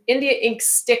 And India ink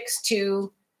sticks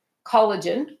to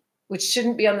collagen, which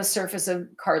shouldn't be on the surface of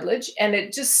cartilage. And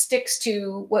it just sticks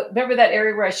to what, remember that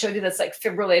area where I showed you that's like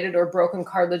fibrillated or broken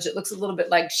cartilage? It looks a little bit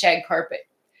like shag carpet.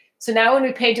 So now when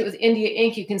we paint it with India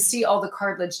ink, you can see all the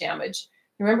cartilage damage.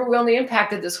 Remember, we only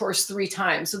impacted this horse 3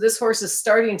 times. So this horse is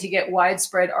starting to get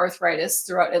widespread arthritis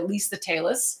throughout at least the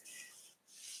talus.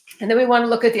 And then we want to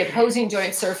look at the opposing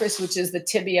joint surface, which is the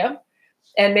tibia,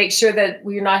 and make sure that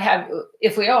we're not have,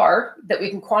 if we are, that we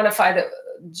can quantify the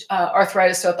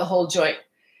arthritis throughout the whole joint.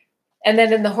 And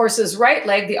then in the horse's right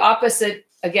leg, the opposite,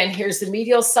 again, here's the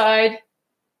medial side,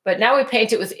 but now we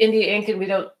paint it with India ink and we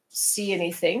don't see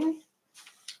anything.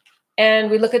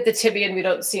 And we look at the tibia and we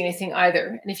don't see anything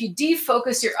either. And if you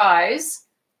defocus your eyes,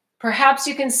 perhaps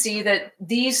you can see that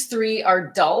these 3 are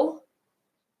dull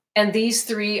and these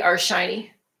 3 are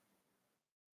shiny.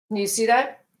 Can you see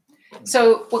that?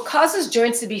 So what causes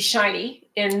joints to be shiny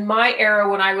in my era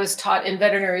when I was taught in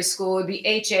veterinary school would be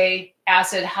HA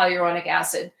acid, hyaluronic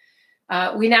acid.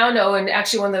 We now know, and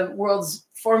actually one of the world's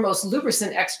foremost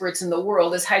lubricant experts in the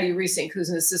world is Heidi Riesink, who's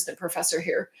an assistant professor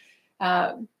here.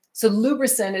 So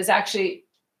lubricant is actually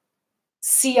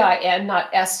CIN, not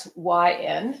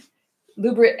SYN.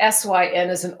 SYN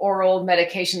is an oral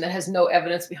medication that has no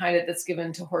evidence behind it that's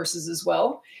given to horses as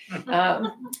well.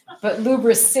 But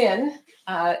lubricin,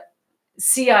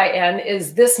 CIN,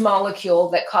 is this molecule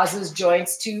that causes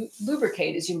joints to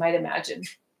lubricate, as you might imagine.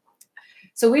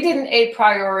 So we didn't a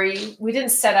priori, we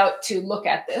didn't set out to look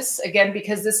at this. Again,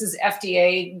 because this is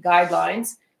FDA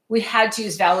guidelines, we had to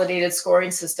use validated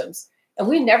scoring systems. And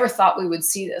we never thought we would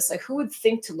see this. Like, who would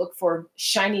think to look for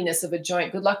shininess of a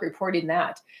joint? Good luck reporting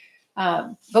that.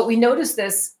 But we noticed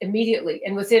this immediately.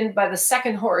 And by the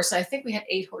second horse, I think we had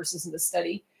 8 horses in the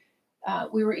study,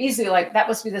 we were easily like, that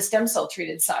must be the stem cell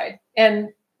treated side. And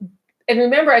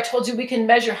remember, I told you we can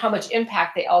measure how much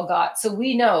impact they all got. So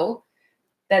we know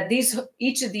that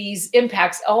each of these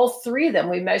impacts, all 3 of them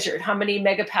we measured, how many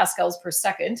megapascals per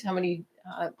second,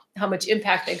 how much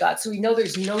impact they got. So we know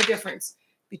there's no difference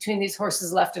between these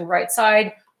horses' left and right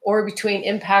side, or between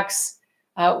impacts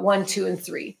 1, 2, and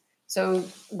 3. So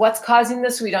what's causing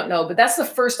this, we don't know. But that's the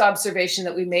first observation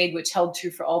that we made, which held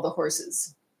true for all the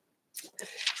horses.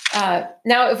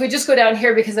 Now, if we just go down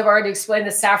here, because I've already explained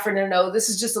the saffron and O, this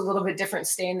is just a little bit different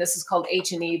stain. This is called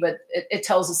H&E, but it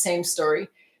tells the same story.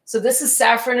 So this is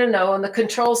saffron and O on the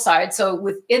control side. So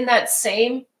within that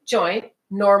same joint,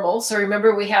 normal. So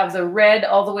remember, we have the red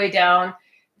all the way down.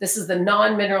 This is the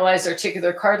non-mineralized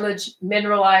articular cartilage,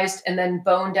 mineralized, and then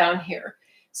bone down here.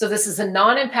 So this is a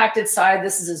non-impacted side.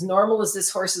 This is as normal as this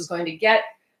horse is going to get.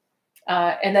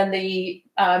 And then the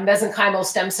mesenchymal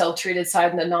stem cell treated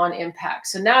side and the non-impact.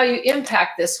 So now you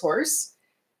impact this horse,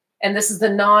 and this is the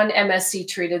non-MSC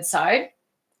treated side.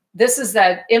 This is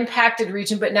that impacted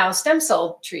region, but now stem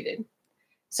cell treated.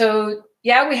 So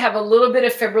yeah, we have a little bit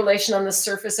of fibrillation on the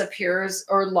surface up here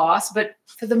or loss, but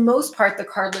for the most part, the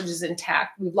cartilage is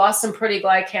intact. We've lost some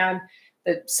proteoglycan.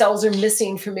 The cells are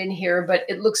missing from in here, but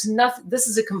it looks nothing. This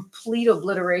is a complete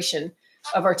obliteration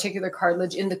of articular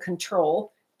cartilage in the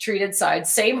control treated side.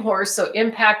 Same horse, so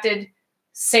impacted,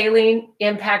 saline,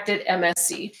 impacted,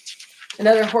 MSC.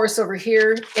 Another horse over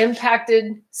here,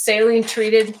 impacted, saline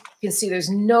treated. You can see there's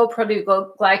no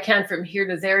proteoglycan from here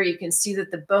to there. You can see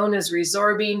that the bone is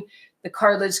resorbing, the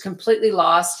cartilage completely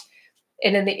lost.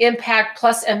 And in the impact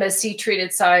plus MSC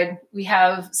treated side, we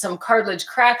have some cartilage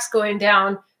cracks going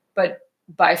down, but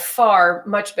by far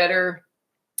much better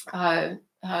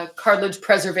cartilage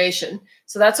preservation.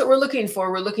 So that's what we're looking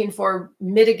for. We're looking for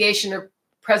mitigation or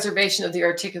preservation of the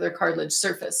articular cartilage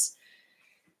surface.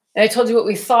 And I told you what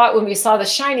we thought when we saw the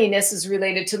shininess is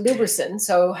related to lubricin.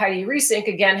 So Heidi Riesink,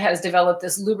 again, has developed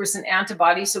this lubricin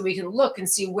antibody, so we can look and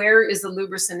see where is the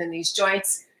lubricin in these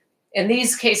joints. In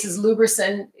these cases,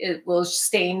 lubricin, it will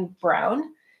stain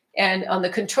brown. And on the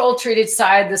control treated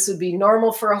side, this would be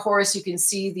normal for a horse. You can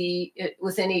see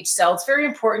within each cell. It's very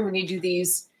important when you do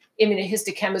these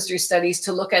immunohistochemistry studies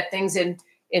to look at things in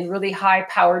really high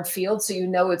powered fields so you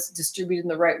know it's distributed in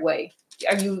the right way.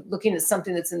 Are you looking at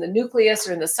something that's in the nucleus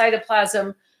or in the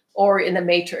cytoplasm or in the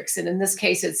matrix? And in this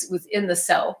case, it's within the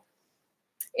cell.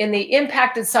 In the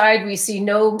impacted side, we see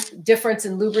no difference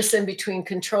in lubricin between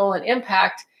control and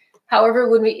impact. However,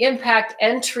 when we impact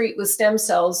and treat with stem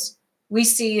cells, we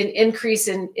see an increase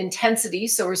in intensity.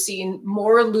 So we're seeing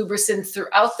more lubricin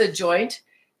throughout the joint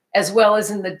as well as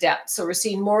in the depth. So we're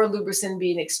seeing more lubricin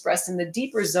being expressed in the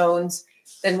deeper zones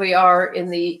than we are in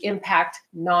the impact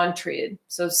non-treated.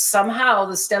 So somehow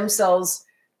the stem cells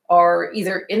are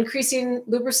either increasing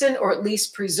lubricin or at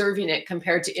least preserving it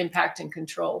compared to impact and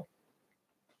control.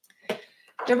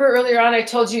 Remember earlier on, I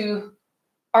told you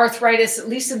arthritis, at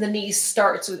least in the knees,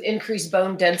 starts with increased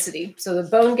bone density. So the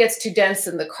bone gets too dense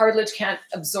and the cartilage can't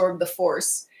absorb the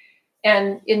force.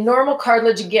 And in normal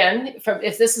cartilage, again,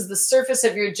 if this is the surface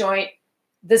of your joint,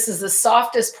 this is the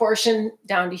softest portion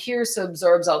down to here, so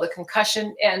absorbs all the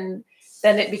concussion. And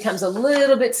then it becomes a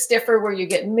little bit stiffer where you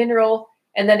get mineral,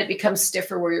 and then it becomes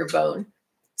stiffer where you're bone.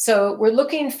 So we're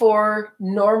looking for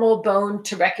normal bone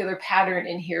tubercular pattern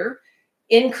in here.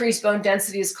 Increased bone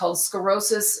density is called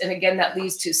sclerosis. And again, that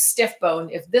leads to stiff bone.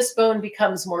 If this bone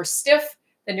becomes more stiff,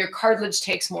 then your cartilage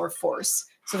takes more force.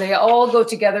 So they all go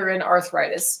together in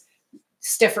arthritis.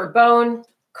 Stiffer bone,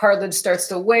 cartilage starts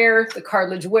to wear, the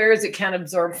cartilage wears, it can't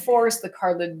absorb force,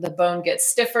 the bone gets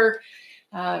stiffer.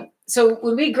 So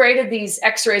when we graded these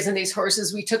x-rays in these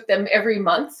horses, we took them every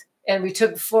month and we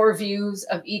took 4 views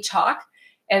of each hock,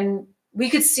 and we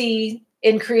could see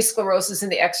increased sclerosis in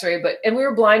the x-ray, and we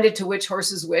were blinded to which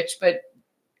horse is which, but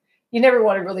you never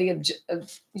want to really,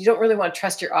 you don't really want to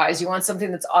trust your eyes. You want something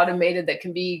that's automated, that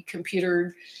can be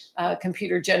computer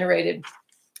generated.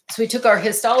 So we took our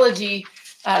histology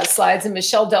slides, and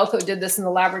Michelle Delco did this in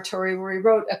the laboratory where we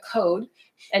wrote a code,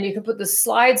 and you can put the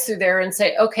slides through there and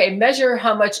say, okay, measure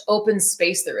how much open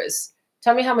space there is.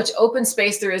 Tell me how much open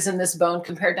space there is in this bone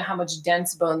compared to how much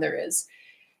dense bone there is.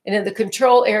 And in the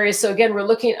control area, so again, we're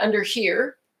looking under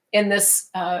here in this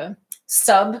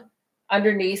sub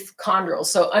underneath chondral.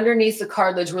 So underneath the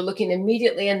cartilage, we're looking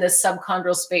immediately in this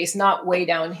subchondral space, not way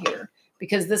down here,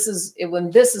 because this is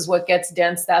when this is what gets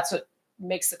dense, that's what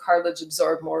makes the cartilage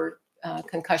absorb more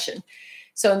concussion.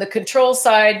 So in the control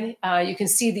side, you can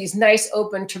see these nice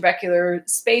open trabecular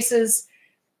spaces.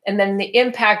 And then the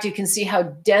impact, you can see how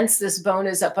dense this bone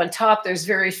is up on top. There's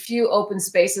very few open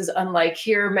spaces, unlike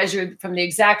here, measured from the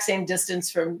exact same distance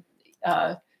from,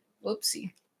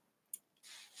 whoopsie.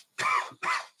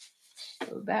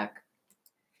 Go back.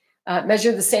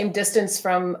 Measure the same distance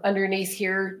from underneath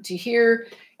here to here.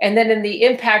 And then in the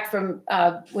impact from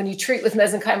when you treat with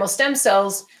mesenchymal stem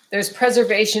cells, there's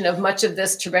preservation of much of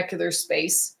this trabecular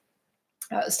space,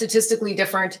 statistically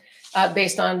different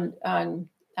based on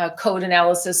code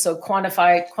analysis, so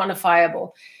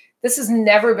quantifiable. This has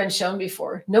never been shown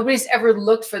before. Nobody's ever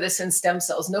looked for this in stem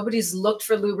cells. Nobody's looked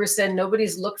for lubricin.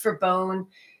 Nobody's looked for bone.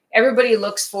 Everybody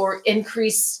looks for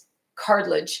increased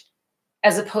cartilage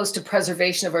as opposed to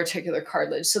preservation of articular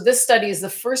cartilage. So this study is the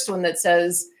first one that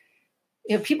says,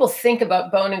 you know, people think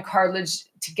about bone and cartilage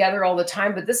together all the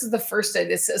time, but this is the first study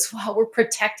that says, wow, we're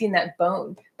protecting that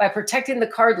bone. By protecting the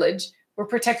cartilage, we're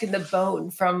protecting the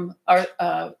bone from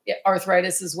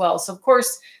arthritis as well. So of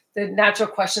course, the natural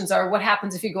questions are, what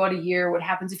happens if you go out a year? What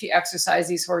happens if you exercise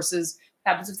these horses?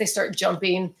 What happens if they start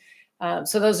jumping?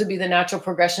 So those would be the natural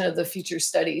progression of the future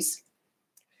studies.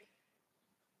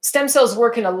 Stem cells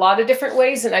work in a lot of different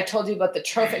ways, and I told you about the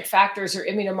trophic factors or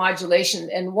immunomodulation,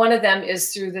 and one of them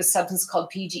is through this substance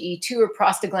called PGE2 or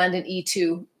prostaglandin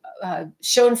E2,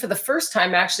 shown for the first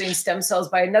time actually in stem cells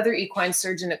by another equine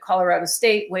surgeon at Colorado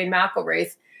State, Wayne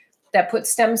McElraith, that put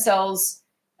stem cells,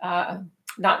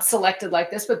 not selected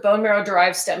like this, but bone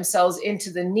marrow-derived stem cells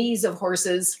into the knees of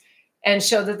horses and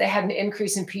showed that they had an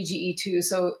increase in PGE2.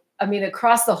 So, I mean,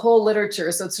 across the whole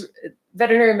literature, so it's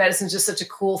veterinary medicine is just such a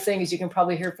cool thing, as you can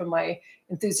probably hear from my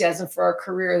enthusiasm for our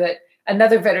career, that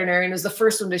another veterinarian was the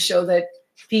first one to show that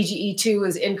PGE2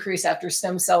 was increased after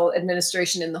stem cell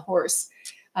administration in the horse.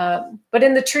 But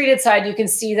in the treated side, you can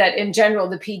see that in general,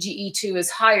 the PGE2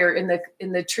 is higher in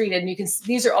the treated. And you can,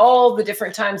 these are all the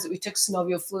different times that we took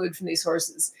synovial fluid from these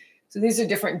horses. So these are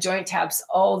different joint taps,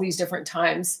 all these different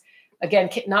times. Again,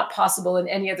 not possible in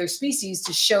any other species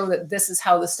to show that this is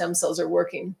how the stem cells are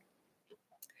working.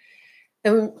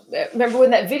 And remember when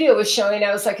that video was showing,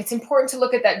 I was like, it's important to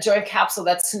look at that joint capsule,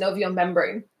 that synovial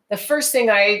membrane. The first thing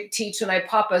I teach when I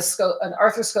pop an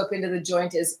arthroscope into the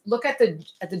joint is look at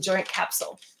the joint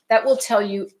capsule. That will tell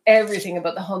you everything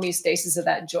about the homeostasis of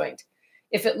that joint.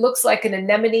 If it looks like an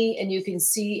anemone and you can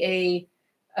see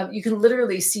you can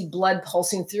literally see blood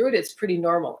pulsing through it, it's pretty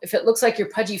normal. If it looks like your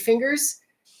pudgy fingers,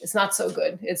 it's not so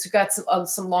good. It's got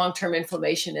some long-term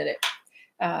inflammation in it.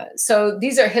 So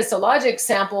these are histologic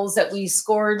samples that we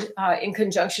scored in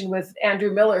conjunction with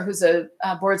Andrew Miller, who's a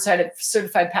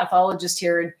board-certified pathologist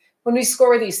here. And when we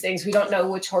score these things, we don't know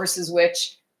which horse is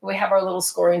which. We have our little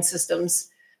scoring systems,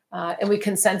 and we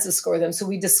consensus score them. So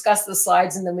we discuss the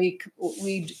slides, and then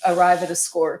we arrive at a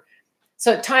score.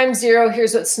 So at time 0,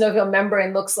 here's what synovial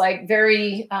membrane looks like.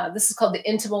 This is called the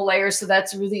intimal layer. So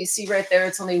that's really, you see right there,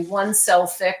 it's only 1 cell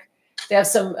thick. They have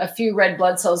a few red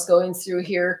blood cells going through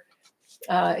here.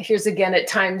 Here's again at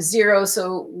time 0,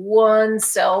 so 1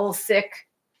 cell thick,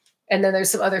 and then there's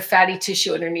some other fatty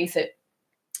tissue underneath it.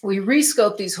 We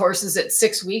rescoped these horses at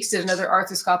 6 weeks, did another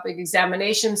arthroscopic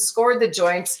examination, scored the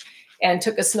joints, and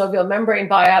took a synovial membrane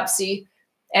biopsy.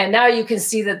 And now you can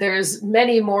see that there's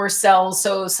many more cells,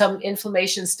 so some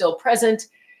inflammation still present.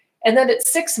 And then at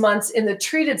 6 months in the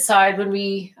treated side,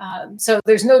 so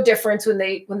there's no difference when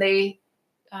they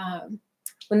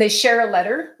share a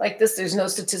letter like this, there's no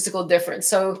statistical difference.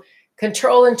 So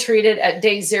control and treated at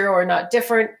day 0 are not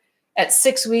different. At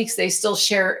 6 weeks, they still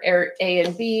share A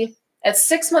and B. At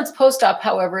 6 months post-op,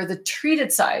 however, the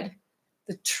treated side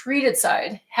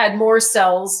had more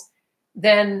cells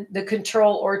than the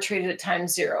control or treated at time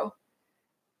 0.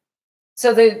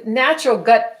 So the natural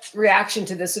gut reaction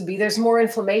to this would be there's more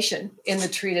inflammation in the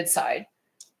treated side.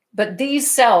 But these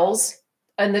cells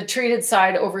on the treated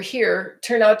side over here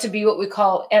turn out to be what we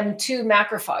call M2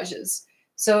 macrophages.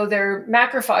 So they're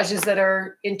macrophages that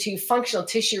are into functional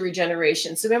tissue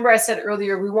regeneration. So remember I said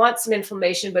earlier, we want some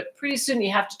inflammation, but pretty soon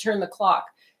you have to turn the clock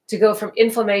to go from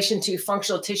inflammation to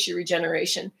functional tissue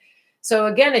regeneration. So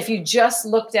again, if you just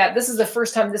looked at, this is the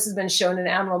first time this has been shown in an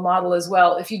animal model as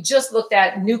well. If you just looked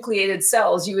at nucleated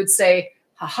cells, you would say,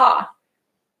 haha,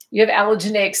 you have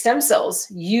allogeneic stem cells.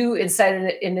 You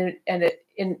incited in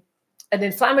an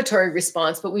inflammatory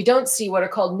response, but we don't see what are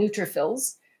called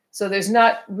neutrophils. So there's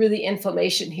not really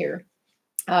inflammation here.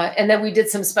 And then we did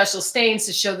some special stains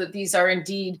to show that these are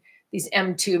indeed these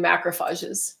M2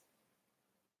 macrophages.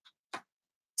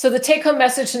 So the take-home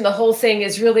message from the whole thing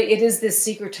is really, it is this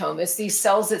secretome. It's these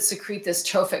cells that secrete this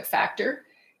trophic factor.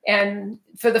 And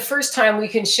for the first time, we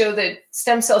can show that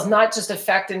stem cells not just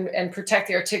affect and protect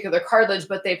the articular cartilage,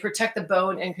 but they protect the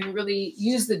bone and can really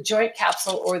use the joint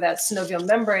capsule or that synovial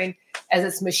membrane as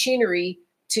its machinery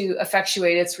to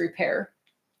effectuate its repair.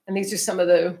 And these are some of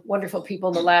the wonderful people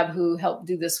in the lab who helped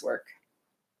do this work.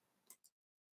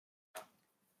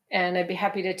 And I'd be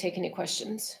happy to take any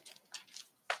questions.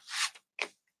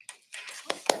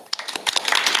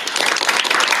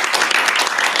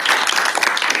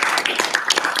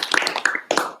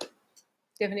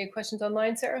 Do you have any questions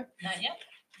online, Sarah? Not yet.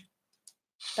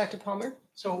 Dr. Palmer?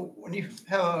 So when you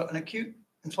have an acute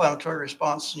inflammatory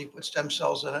response and you put stem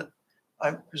cells in it,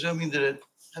 I'm presuming that it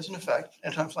has an effect,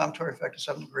 anti-inflammatory effect to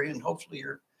some degree, and hopefully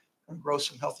you're going to grow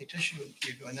some healthy tissue when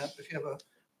you're doing that. But if you have a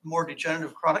more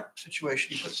degenerative chronic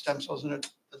situation, you put stem cells in it,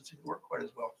 it doesn't work quite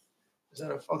as well. Is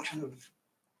that a function of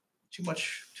too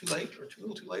late, or too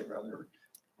little too late, rather?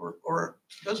 Or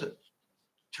does it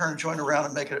turn a joint around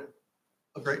and make it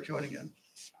a great joint again?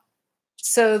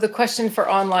 So the question for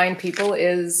online people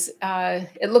is,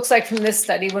 it looks like from this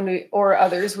study or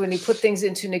others, when we put things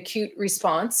into an acute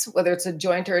response, whether it's a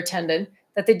joint or a tendon,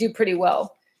 that they do pretty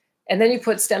well. And then you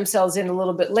put stem cells in a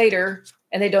little bit later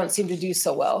and they don't seem to do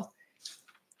so well.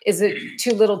 Is it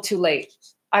too little too late?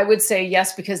 I would say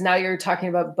yes, because now you're talking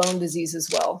about bone disease as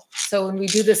well. So when we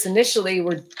do this initially,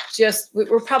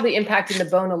 we're probably impacting the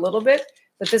bone a little bit,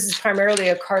 but this is primarily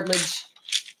a cartilage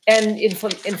and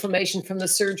inflammation from the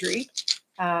surgery.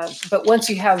 But once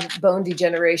you have bone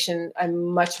degeneration, I'm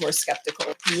much more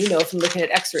skeptical. You know, from looking at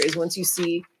x-rays, once you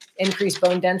see increased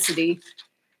bone density,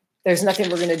 there's nothing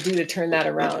we're going to do to turn that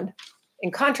around. In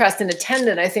contrast, in a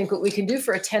tendon, I think what we can do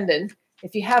for a tendon,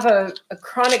 if you have a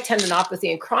chronic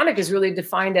tendinopathy, and chronic is really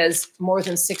defined as more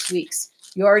than 6 weeks,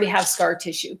 you already have scar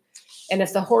tissue. And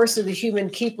if the horse or the human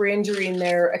keep re-injuring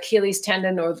their Achilles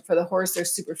tendon, or for the horse, their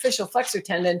superficial flexor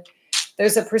tendon,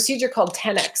 there's a procedure called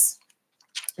 10X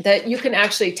that you can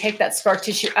actually take that scar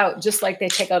tissue out, just like they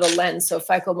take out a lens, so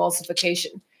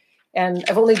phycomulsification. And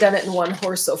I've only done it in one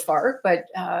horse so far, but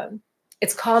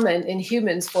it's common in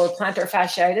humans for plantar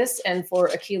fasciitis and for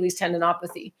Achilles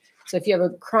tendinopathy. So if you have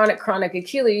a chronic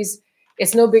Achilles,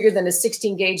 it's no bigger than a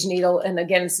 16 gauge needle. And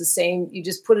again, it's the same. You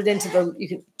just put it into you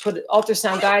can put it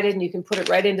ultrasound guided and you can put it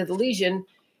right into the lesion.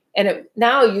 And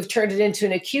now you've turned it into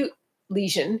an acute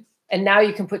lesion. And now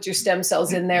you can put your stem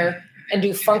cells in there and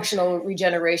do functional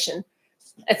regeneration.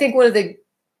 I think one of the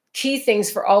key things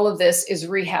for all of this is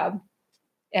rehab.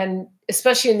 And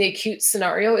especially in the acute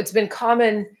scenario, it's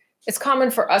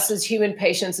common for us as human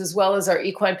patients, as well as our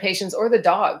equine patients or the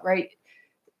dog, right?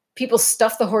 People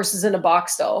stuff the horses in a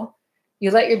box stall. You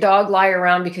let your dog lie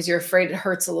around because you're afraid it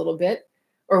hurts a little bit,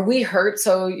 or we hurt,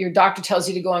 so your doctor tells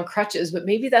you to go on crutches, but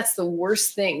maybe that's the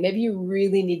worst thing. Maybe you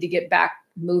really need to get back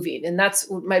moving. And that's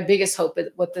my biggest hope, at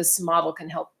what this model can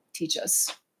help teach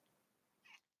us.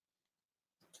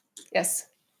 Yes?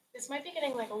 This might be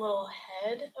getting like a little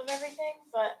ahead of everything,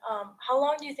 but how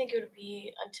long do you think it would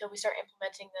be until we start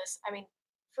implementing this? I mean,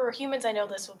 for humans, I know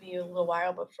this will be a little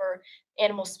while, but for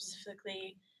animals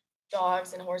specifically,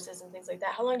 dogs and horses and things like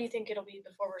that, how long do you think it'll be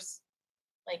before we're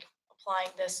like applying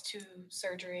this to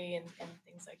surgery and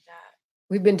things like that?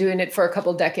 We've been doing it for a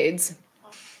couple decades.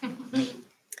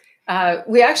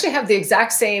 We actually have the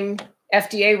exact same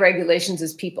FDA regulations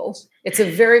as people. It's a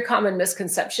very common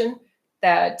misconception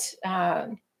that,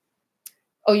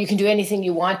 oh, you can do anything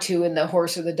you want to in the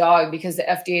horse or the dog because the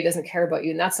FDA doesn't care about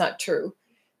you. And that's not true.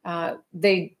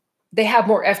 They have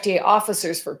more FDA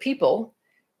officers for people,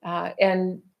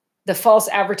 and the false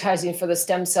advertising for the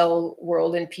stem cell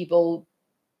world in people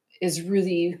is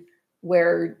really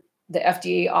where the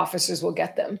FDA officers will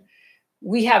get them.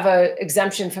 We have an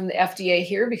exemption from the FDA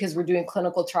here because we're doing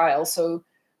clinical trials. So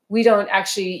we don't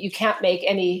actually, you can't make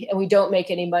any, and we don't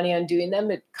make any money on doing them.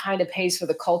 It kind of pays for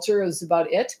the culture is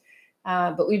about it.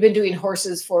 But we've been doing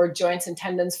horses for joints and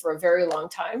tendons for a very long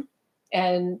time.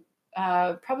 And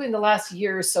probably in the last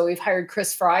year or so, we've hired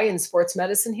Chris Fry in sports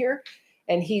medicine here.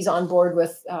 And he's on board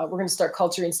with, we're going to start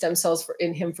culturing stem cells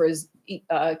in him for his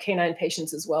canine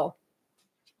patients as well.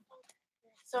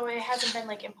 So it hasn't been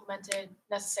like implemented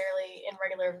necessarily in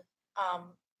regular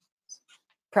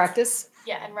practice?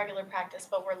 Yeah, in regular practice,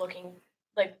 but we're looking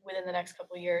like within the next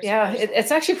couple of years. Yeah,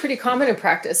 it's actually pretty common in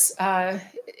practice. And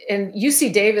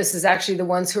UC Davis is actually the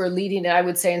ones who are leading it, I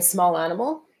would say, in small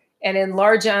animal. And in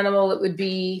large animal, it would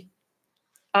be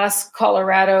us,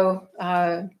 Colorado,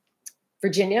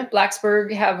 Virginia.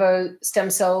 Blacksburg have a stem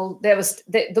cell. They have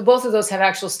both of those have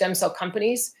actual stem cell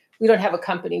companies. We don't have a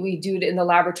company. We do it in the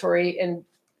laboratory and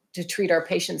to treat our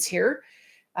patients here.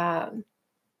 So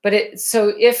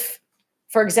if,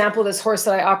 for example, this horse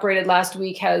that I operated last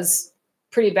week has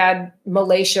pretty bad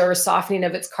malacia or softening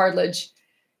of its cartilage,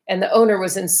 and the owner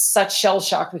was in such shell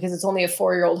shock because it's only a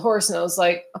 4-year-old horse. And I was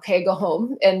like, okay, go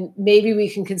home. And maybe we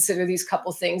can consider these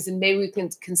couple things, and maybe we can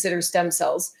consider stem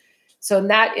cells. So in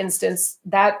that instance,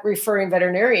 that referring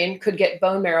veterinarian could get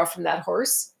bone marrow from that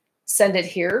horse, send it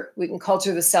here. We can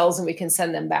culture the cells and we can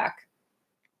send them back.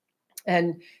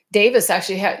 And Davis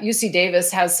actually, UC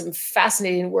Davis has some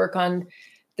fascinating work on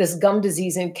this gum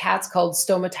disease in cats called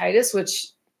stomatitis, which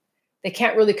they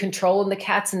can't really control in the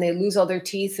cats, and they lose all their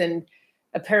teeth, and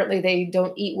apparently they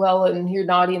don't eat well. And you're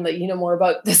nodding like you know more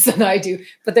about this than I do,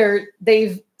 but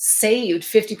they've saved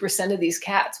 50% of these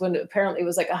cats when apparently it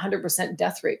was like 100%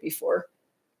 death rate before.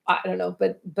 I don't know,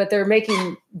 but they're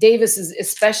making Davis is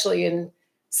especially in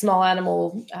small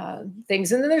animal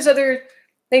things. And then there's other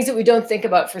things that we don't think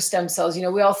about for stem cells. You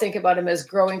know, we all think about them as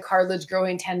growing cartilage,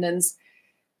 growing tendons.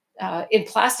 In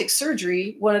plastic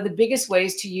surgery, one of the biggest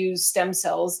ways to use stem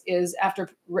cells is after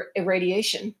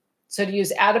irradiation. So to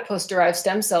use adipose-derived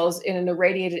stem cells in an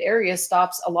irradiated area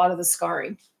stops a lot of the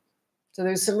scarring. So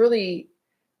there's some really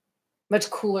much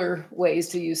cooler ways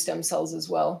to use stem cells as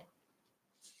well.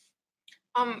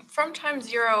 From time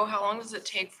zero, how long does it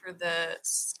take for the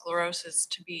sclerosis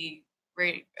to be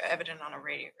evident on a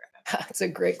radiograph? That's a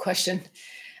great question.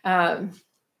 I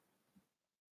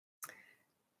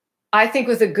think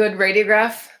with a good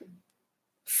radiograph,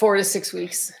 4 to 6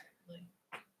 weeks.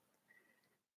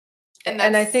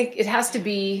 And I think it has to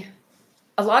be,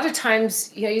 a lot of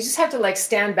times, you know, you just have to like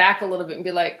stand back a little bit and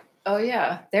be like, oh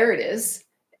yeah, there it is.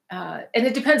 And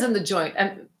it depends on the joint.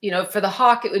 And, you know, for the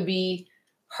hock, it would be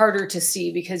harder to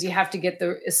see because you have to get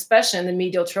the, especially in the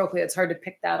medial trochlea, it's hard to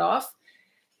pick that off.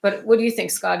 But what do you think,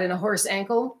 Scott? In a horse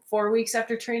ankle, 4 weeks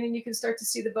after training, you can start to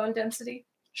see the bone density?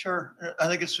 Sure. I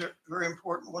think it's very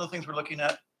important. One of the things we're looking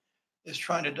at is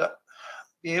trying to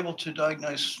be able to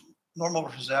diagnose normal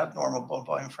versus abnormal bone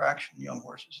volume fraction in young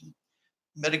horses and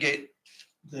mitigate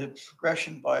the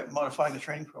progression by modifying the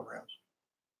training programs.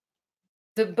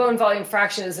 The bone volume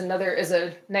fraction is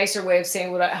a nicer way of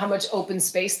saying how much open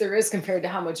space there is compared to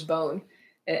how much bone.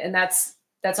 And that's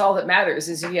all that matters,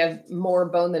 is if you have more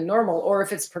bone than normal, or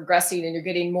if it's progressing and you're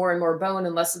getting more and more bone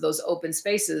and less of those open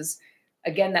spaces.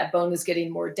 Again, that bone is getting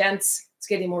more dense, it's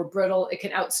getting more brittle, it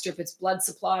can outstrip its blood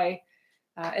supply.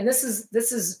 And this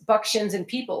is buck shins in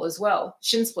people as well,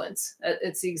 shin splints.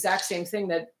 It's the exact same thing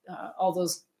that all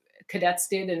those cadets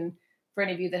did. And for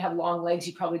any of you that have long legs,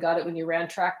 you probably got it when you ran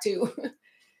track too.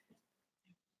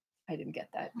 I didn't get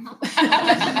that.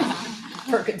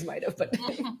 Perkins might have, but.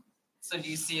 So do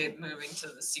you see it moving to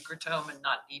the secretome and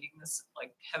not needing this,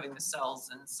 like having the cells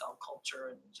in cell culture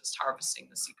and just harvesting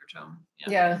the secretome?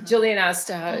 Yeah. Jillian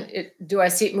asked, do I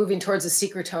see it moving towards a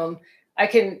secretome?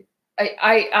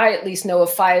 I at least know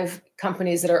of 5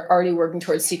 companies that are already working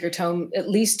towards secretome, at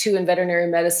least 2 in veterinary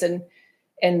medicine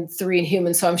and 3 in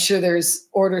humans. So I'm sure there's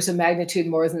orders of magnitude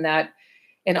more than that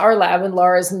in our lab, and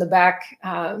Laura's in the back.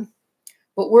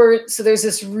 So there's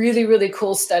this really, really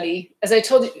cool study. As I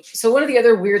told you, so one of the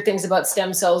other weird things about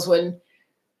stem cells, when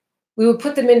we would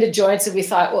put them into joints and we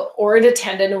thought, well, or into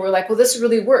tendon, and we're like, well, this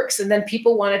really works. And then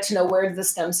people wanted to know, where do the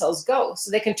stem cells go? So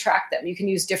they can track them. You can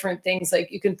use different things,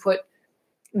 like you can put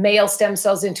male stem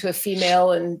cells into a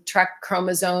female and track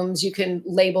chromosomes. You can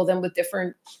label them with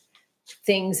different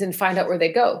things and find out where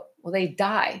they go. Well, they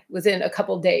die within a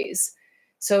couple of days.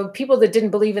 So people that didn't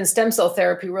believe in stem cell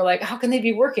therapy were like, how can they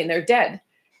be working? They're dead.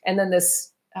 And then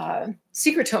this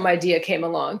secretome idea came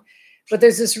along. But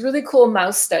there's this really cool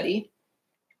mouse study.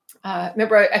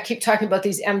 Remember, I keep talking about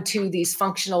these M2, these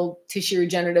functional tissue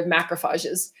regenerative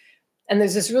macrophages. And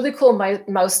there's this really cool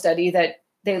mouse study that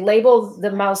they label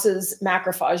the mouse's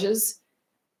macrophages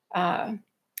and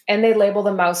they label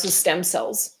the mouse's stem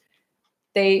cells.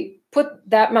 They put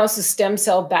that mouse's stem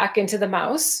cell back into the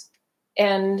mouse,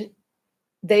 and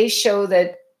they show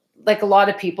that, like a lot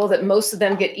of people, that most of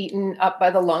them get eaten up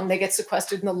by the lung. They get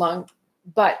sequestered in the lung,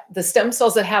 but the stem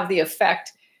cells that have the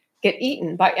effect get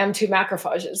eaten by M2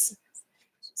 macrophages.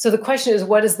 So the question is,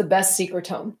 what is the best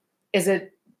secretome?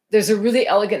 There's a really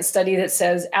elegant study that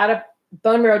says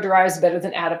bone marrow derived is better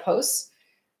than adipose,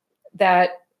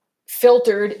 that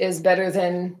filtered is better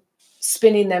than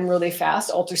spinning them really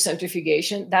fast,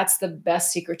 ultracentrifugation. That's the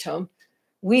best secretome.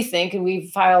 We think, and we've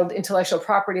filed intellectual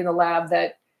property in the lab,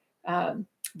 that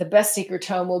the best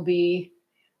secretome will be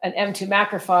an M2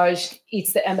 macrophage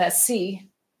eats the MSC,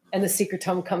 and the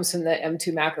secretome comes from the M2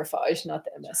 macrophage, not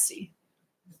the MSC.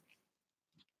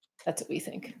 That's what we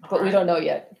think, but we don't know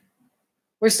yet.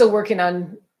 We're still working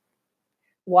on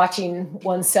watching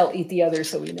one cell eat the other,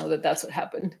 so we know that that's what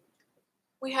happened.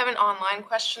 We have an online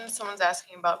question. Someone's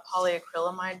asking about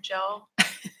polyacrylamide gel.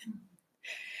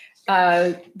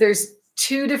 There's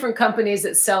 2 different companies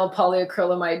that sell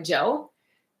polyacrylamide gel.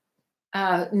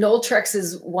 Noltrex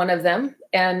is one of them.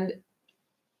 And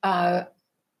I've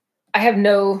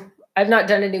not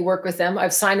done any work with them.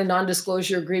 I've signed a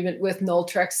non-disclosure agreement with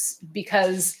Noltrex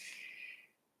because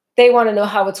they want to know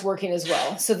how it's working as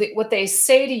well. So what they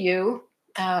say to you,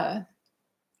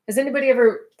 has anybody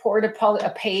ever poured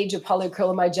a page of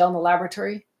polyacrylamide gel in the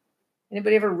laboratory?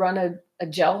 Anybody ever run a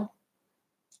gel?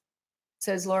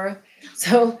 Says Laura.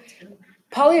 So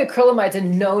polyacrylamide is a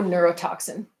known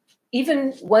neurotoxin.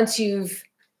 Even once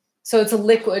so it's a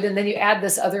liquid, and then you add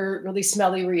this other really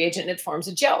smelly reagent and it forms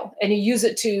a gel, and you use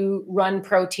it to run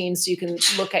proteins so you can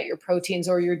look at your proteins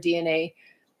or your DNA.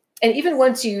 And even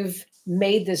once you've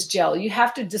made this gel, you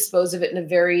have to dispose of it in a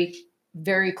very,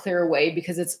 very clear way,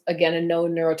 because it's, again, a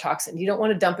known neurotoxin. You don't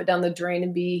want to dump it down the drain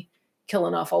and be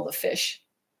killing off all the fish.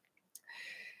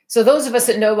 So those of us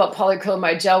that know about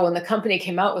polyacrylamide gel, when the company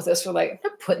came out with this, were like, I'm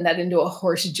not putting that into a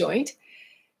horse joint.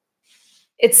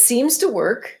 It seems to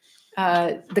work.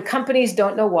 The companies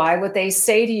don't know why. What they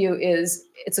say to you is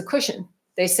it's a cushion.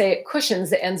 They say it cushions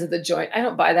the ends of the joint. I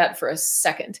don't buy that for a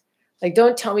second. Like,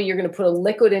 don't tell me you're going to put a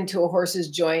liquid into a horse's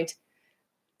joint.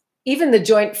 Even the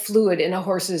joint fluid in a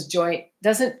horse's joint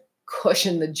doesn't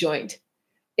cushion the joint.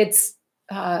 It's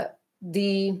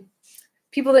the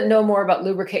people that know more about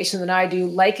lubrication than I do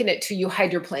liken it to you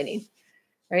hydroplaning,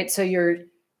 right? So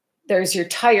there's your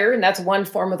tire, and that's one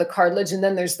form of the cartilage, and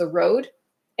then there's the road,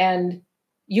 and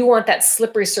you want that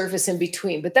slippery surface in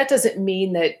between, but that doesn't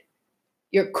mean that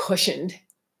you're cushioned.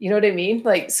 You know what I mean?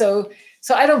 Like, so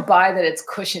I don't buy that it's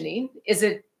cushioning. Is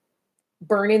it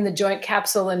burning the joint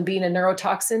capsule and being a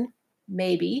neurotoxin?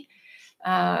 Maybe.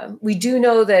 We do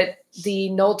know that the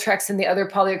Noltrex and the other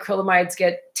polyacrylamides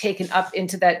get taken up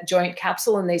into that joint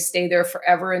capsule and they stay there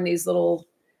forever in these little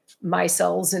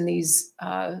micelles in these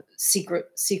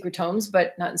secretomes,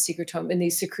 but not in secretome, in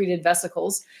these secreted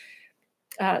vesicles.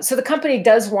 So the company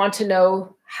does want to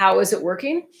know, how is it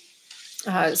working?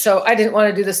 So I didn't want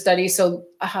to do the study. So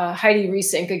Heidi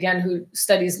Riesink, again, who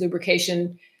studies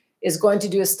lubrication, is going to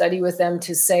do a study with them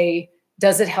to say,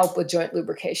 does it help with joint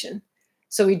lubrication?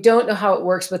 So we don't know how it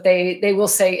works, but they will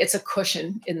say it's a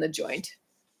cushion in the joint.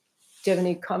 Do you have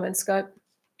any comments, Scott?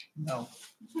 No.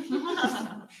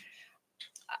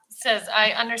 Says,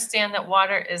 I understand that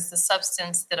water is the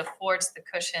substance that affords the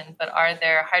cushion, but are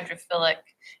there hydrophilic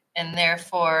and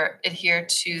therefore adhere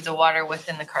to the water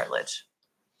within the cartilage?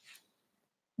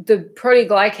 The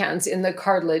proteoglycans in the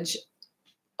cartilage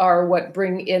are what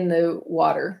bring in the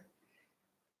water.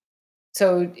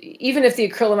 So even if the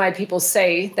acrylamide people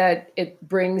say that it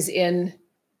brings in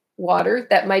water,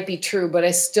 that might be true, but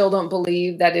I still don't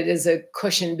believe that it is a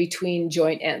cushion between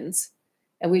joint ends.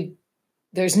 And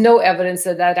there's no evidence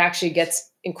that that actually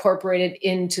gets incorporated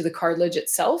into the cartilage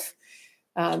itself.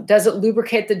 Does it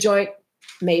lubricate the joint?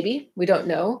 Maybe, we don't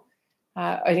know.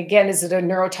 And again, is it a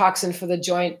neurotoxin for the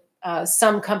joint?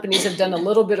 Some companies have done a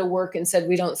little bit of work and said,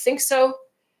 we don't think so,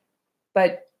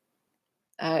 but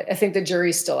I think the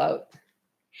jury's still out.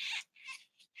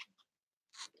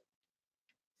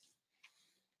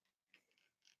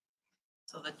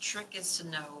 So the trick is to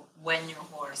know when your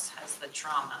horse has the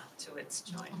trauma to its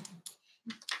joint.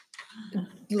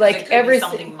 Like it could everything.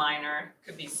 be something minor,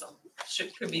 could be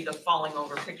the falling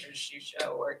over pictures you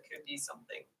show, or it could be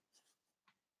something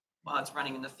while it's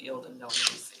running in the field and no one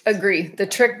sees. Agree. The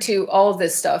trick to all of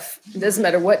this stuff, it doesn't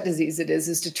matter what disease it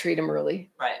is to treat them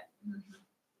early. Right.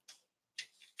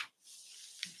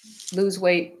 Lose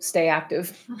weight, stay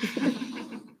active.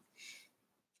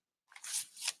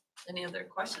 Any other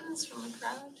questions from the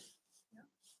crowd?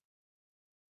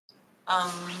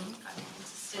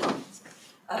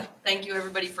 Thank you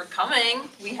everybody for coming.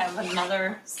 We have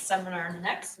another seminar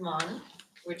next month,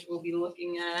 which we'll be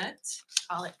looking at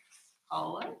colic.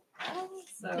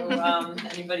 So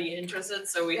anybody interested?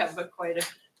 So we have quite an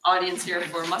audience here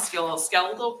for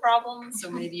musculoskeletal problems. So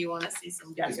maybe you want to see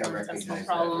some gastrointestinal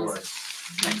problems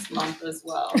next month as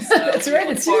well. So That's right.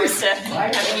 It's yours. to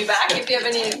having you back. If you have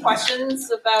any questions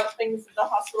about things at the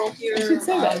hospital here, You should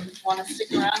say that. Want to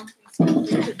stick around, please feel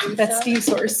free to do That's so. Steve's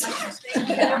horse.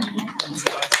 Yeah.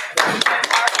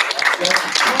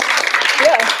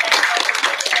 Yeah.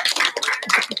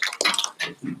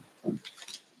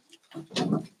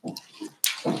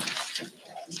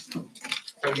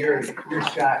 So your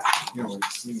shot, you know,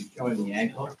 you showing the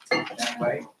ankle that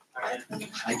way.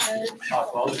 I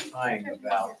talk all the time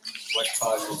about what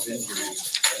causes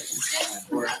injuries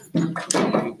on horses. I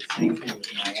do the same thing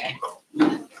with my ankle.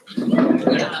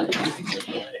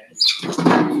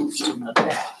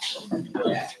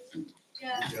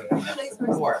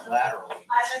 Support laterally.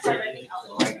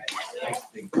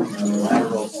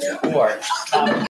 Lateral support.